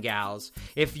 guys and gals,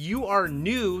 if you are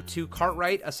new to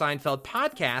Cartwright, a Seinfeld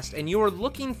podcast, and you are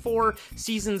looking for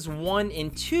seasons 1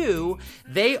 and 2,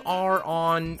 they are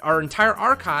on, our entire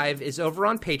archive is over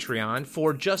on Patreon.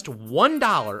 For just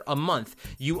 $1 a month,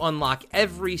 you unlock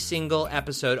every single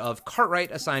episode of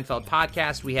Cartwright, a Seinfeld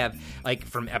podcast. We have, like,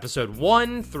 from episode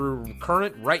 1 through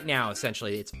current right now,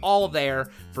 essentially. It's all there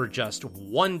for just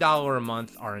 $1 a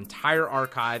month. Our entire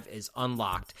archive is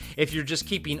unlocked. If you're just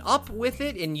keeping up with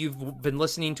it and you've been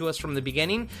listening to us from the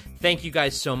beginning, thank you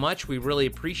guys so much. We really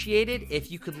appreciate it. If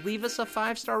you could leave us a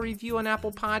 5-star review on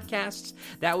Apple Podcasts,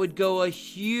 that would go a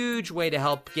huge way to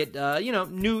help get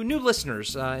new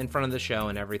listeners in front of the show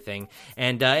and everything.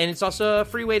 And it's also a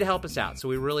free way to help us out, so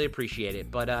we really appreciate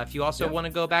it. But if you also want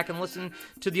to go back and listen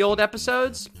to the old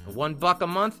episodes, $1 a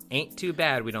month ain't too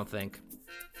bad, we don't think.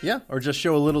 Yeah, or just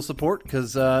show a little support,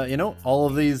 because, all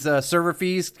of these server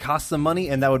fees cost some money,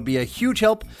 and that would be a huge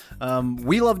help.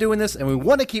 We love doing this, and we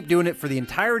want to keep doing it for the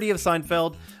entirety of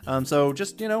Seinfeld. So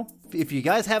just, if you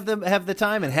guys have the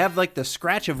time and have, like, the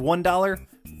scratch of $1,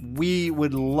 we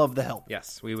would love the help.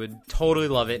 Yes, we would totally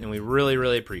love it, and we really,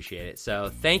 really appreciate it.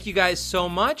 So thank you guys so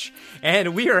much,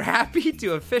 and we are happy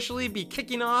to officially be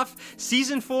kicking off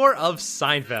Season 4 of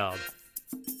Seinfeld.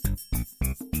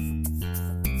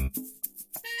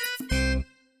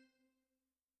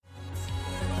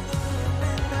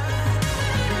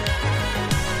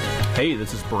 Hey,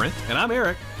 this is Brent. And I'm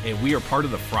Eric. And we are part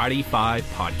of the Friday 5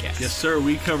 podcast. Yes, sir.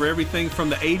 We cover everything from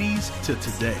the 80s to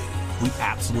today. We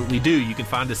absolutely do. You can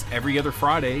find us every other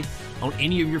Friday on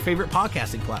any of your favorite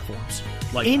podcasting platforms.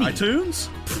 Like iTunes?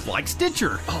 Like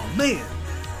Stitcher. Oh, man.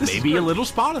 Maybe a little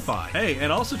Spotify. Hey,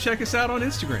 and also check us out on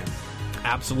Instagram.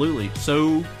 Absolutely.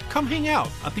 So come hang out.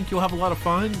 I think you'll have a lot of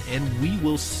fun, and we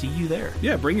will see you there.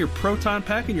 Yeah, bring your Proton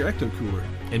Pack and your Ecto Cooler.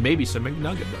 And maybe some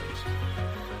McNugget Buddies.